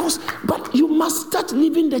but you must start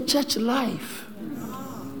living the church life.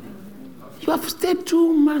 You have stayed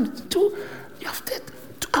too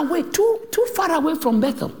far away from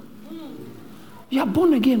Bethel. You are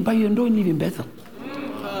born again, but you don't live in Bethel.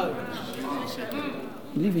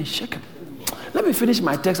 You live in Shechem. Let me finish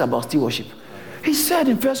my text about stewardship. He said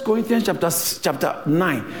in 1 Corinthians chapter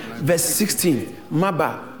 9, verse 16,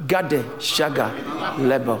 Maba, Gade, Shaga,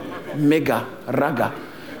 Lebo, Mega, Raga.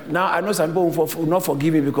 Now, I know some people will not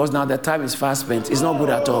forgive me because now the time is fast spent. It's not good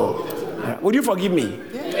at all. Would you forgive me?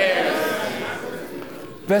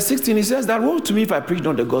 Verse 16, he says that, woe to me if I preach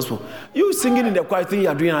not the gospel. You singing in the choir thing you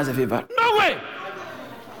are doing as a favor. No way!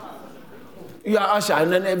 You are usher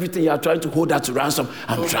and then everything you are trying to hold that to ransom.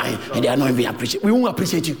 I'm trying and they are not even appreciating. We won't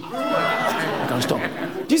appreciate you. I can stop.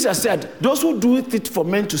 Jesus said, those who do it for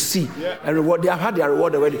men to see and reward, they have had their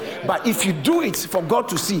reward already. But if you do it for God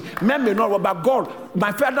to see, men may not, but God,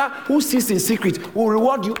 my Father who sees in secret, will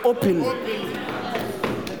reward you openly.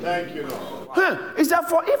 Thank you, Lord. He said,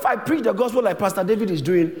 for if I preach the gospel like Pastor David is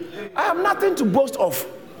doing, I have nothing to boast of.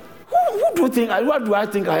 What do I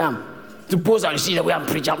think I am? To boast and see the way I'm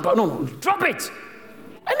preaching? No, drop it.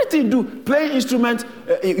 Anything you do, play instrument,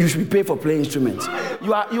 you should be paid for playing instruments.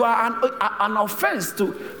 You are an offense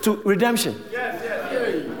to redemption.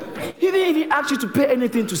 He didn't even ask you to pay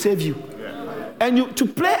anything to save you. And you to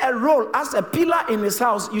play a role as a pillar in his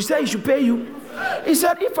house, you say he should pay you. He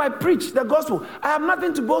said, if I preach the gospel, I have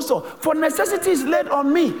nothing to boast of, for necessity is laid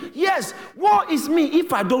on me. Yes, woe is me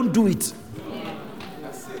if I don't do it.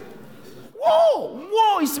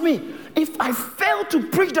 Woe is me if I fail to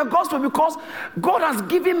preach the gospel, because God has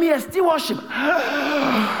given me a stewardship.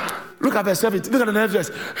 Look at verse 17. Look at the next verse.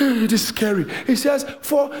 It is scary. He says,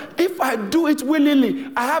 for if I do it willingly,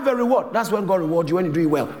 I have a reward. That's when God rewards you, when you do it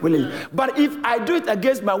well, willingly. But if I do it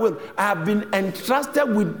against my will, I have been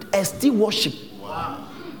entrusted with a stewardship. Wow.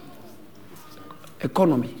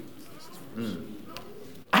 Economy.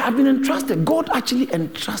 I have been entrusted. God actually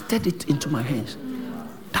entrusted it into my hands.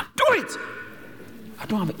 Now do it.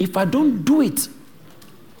 If I don't do it,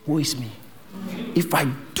 woe is me. If I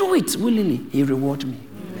do it willingly, He rewards me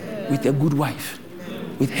with a good wife,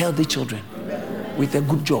 with healthy children, with a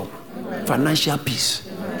good job, financial peace,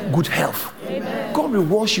 good health. God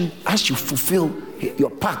rewards you as you fulfill your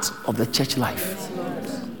part of the church life.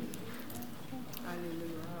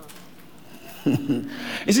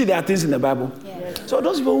 You see, there are things in the Bible. So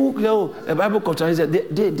those people who the Bible contradicts,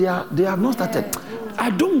 they have not started. I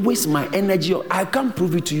don't waste my energy. I can't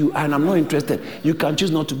prove it to you, and I'm not interested. You can choose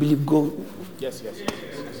not to believe. Go. Yes.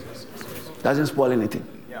 Doesn't spoil anything.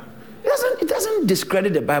 Yeah. It doesn't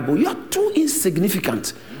discredit the Bible. You are too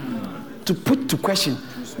insignificant to put to question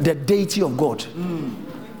the deity of God.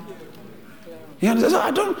 You understand? So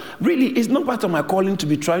I don't really. It's not part of my calling to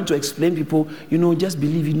be trying to explain people. Just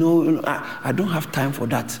believe. I don't have time for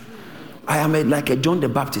that. I am like a John the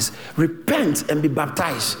Baptist. Repent and be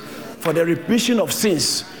baptized for the remission of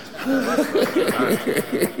sins.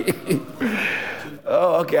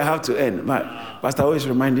 Oh, okay, I have to end. My pastor always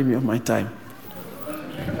reminding me of my time.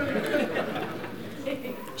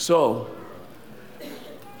 So,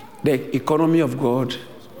 the economy of God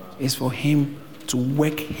is for Him to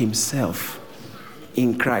work Himself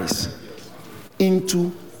in Christ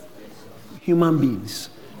into human beings,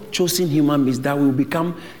 chosen human beings that will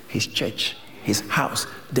become His church, His house,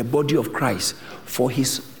 the body of Christ, for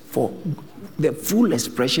the full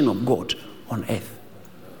expression of God on earth.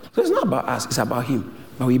 So it's not about us, it's about Him,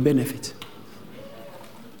 but we benefit.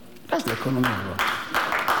 That's the economy of God.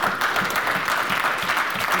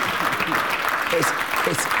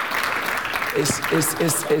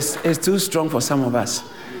 It's too strong for some of us.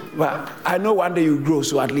 But I know one day you grow,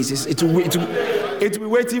 so at least it will be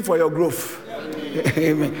waiting for your growth.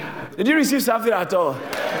 Amen. Did you receive something at all?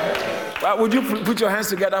 Well, would you put your hands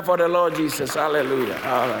together for the Lord Jesus? Hallelujah.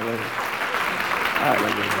 Hallelujah.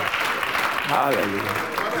 Hallelujah.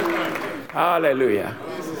 Hallelujah.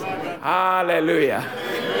 Hallelujah.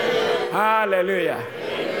 Hallelujah.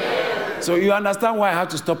 So you understand why I have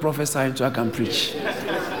to stop prophesying so I can preach.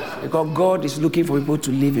 Because God is looking for people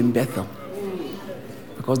to live in Bethel.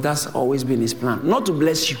 Because that's always been His plan. Not to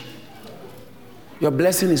bless you. Your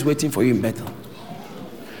blessing is waiting for you in Bethel.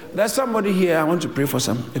 There's somebody here. I want to pray for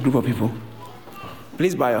a group of people.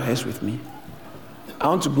 Please bow your heads with me. I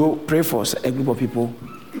want to go pray for a group of people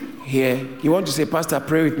here. You want to say, Pastor,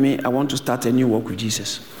 pray with me. I want to start a new walk with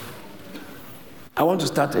Jesus. I want to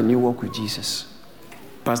start a new walk with Jesus.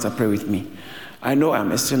 Pastor, pray with me. I know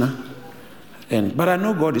I'm a sinner, but I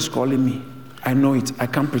know God is calling me. I know it. I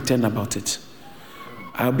can't pretend about it.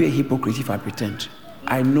 I'll be a hypocrite if I pretend.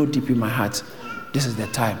 I know deep in my heart, this is the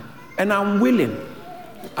time. And I'm willing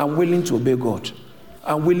to obey God.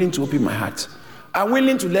 I'm willing to open my heart. I'm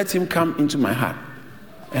willing to let him come into my heart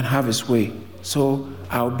and have his way. So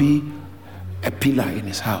I'll be a pillar in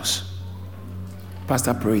his house.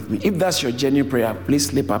 Pastor, pray with me. If that's your genuine prayer, please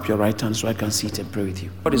slip up your right hand so I can see it and pray with you.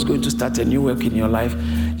 God is going to start a new work in your life.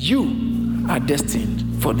 You are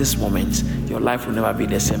destined for this moment. Your life will never be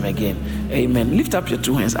the same again. Amen. Lift up your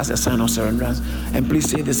two hands as a sign of surrenderance. And please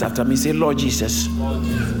say this after me. Say, Lord Jesus,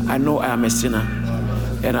 I know I am a sinner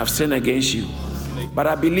and I've sinned against you. But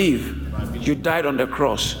I believe you died on the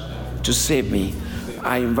cross to save me.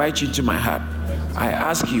 I invite you into my heart. I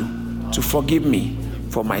ask you to forgive me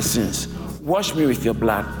for my sins. Wash me with your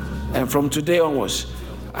blood. And from today onwards,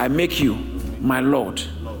 I make you my Lord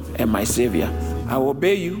and my Savior. I will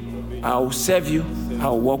obey you. I will serve you. I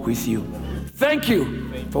will walk with you. Thank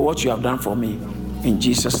you for what you have done for me. In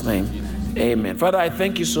Jesus' name, amen. Father, I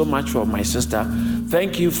thank you so much for my sister.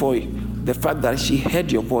 Thank you for the fact that she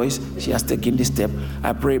heard your voice. She has taken this step.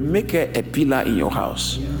 I pray, make her a pillar in your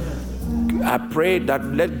house. I pray that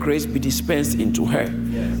let grace be dispensed into her,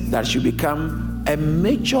 that she become a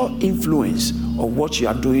major influence of what you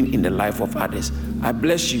are doing in the life of others. I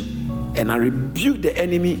bless you and I rebuke the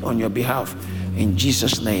enemy on your behalf. In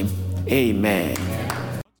Jesus' name, amen.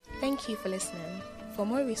 Thank you for listening. For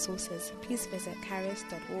more resources, please visit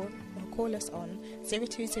charis.org or call us on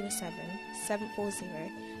 0207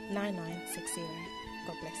 740 9960.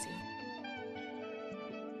 God bless you.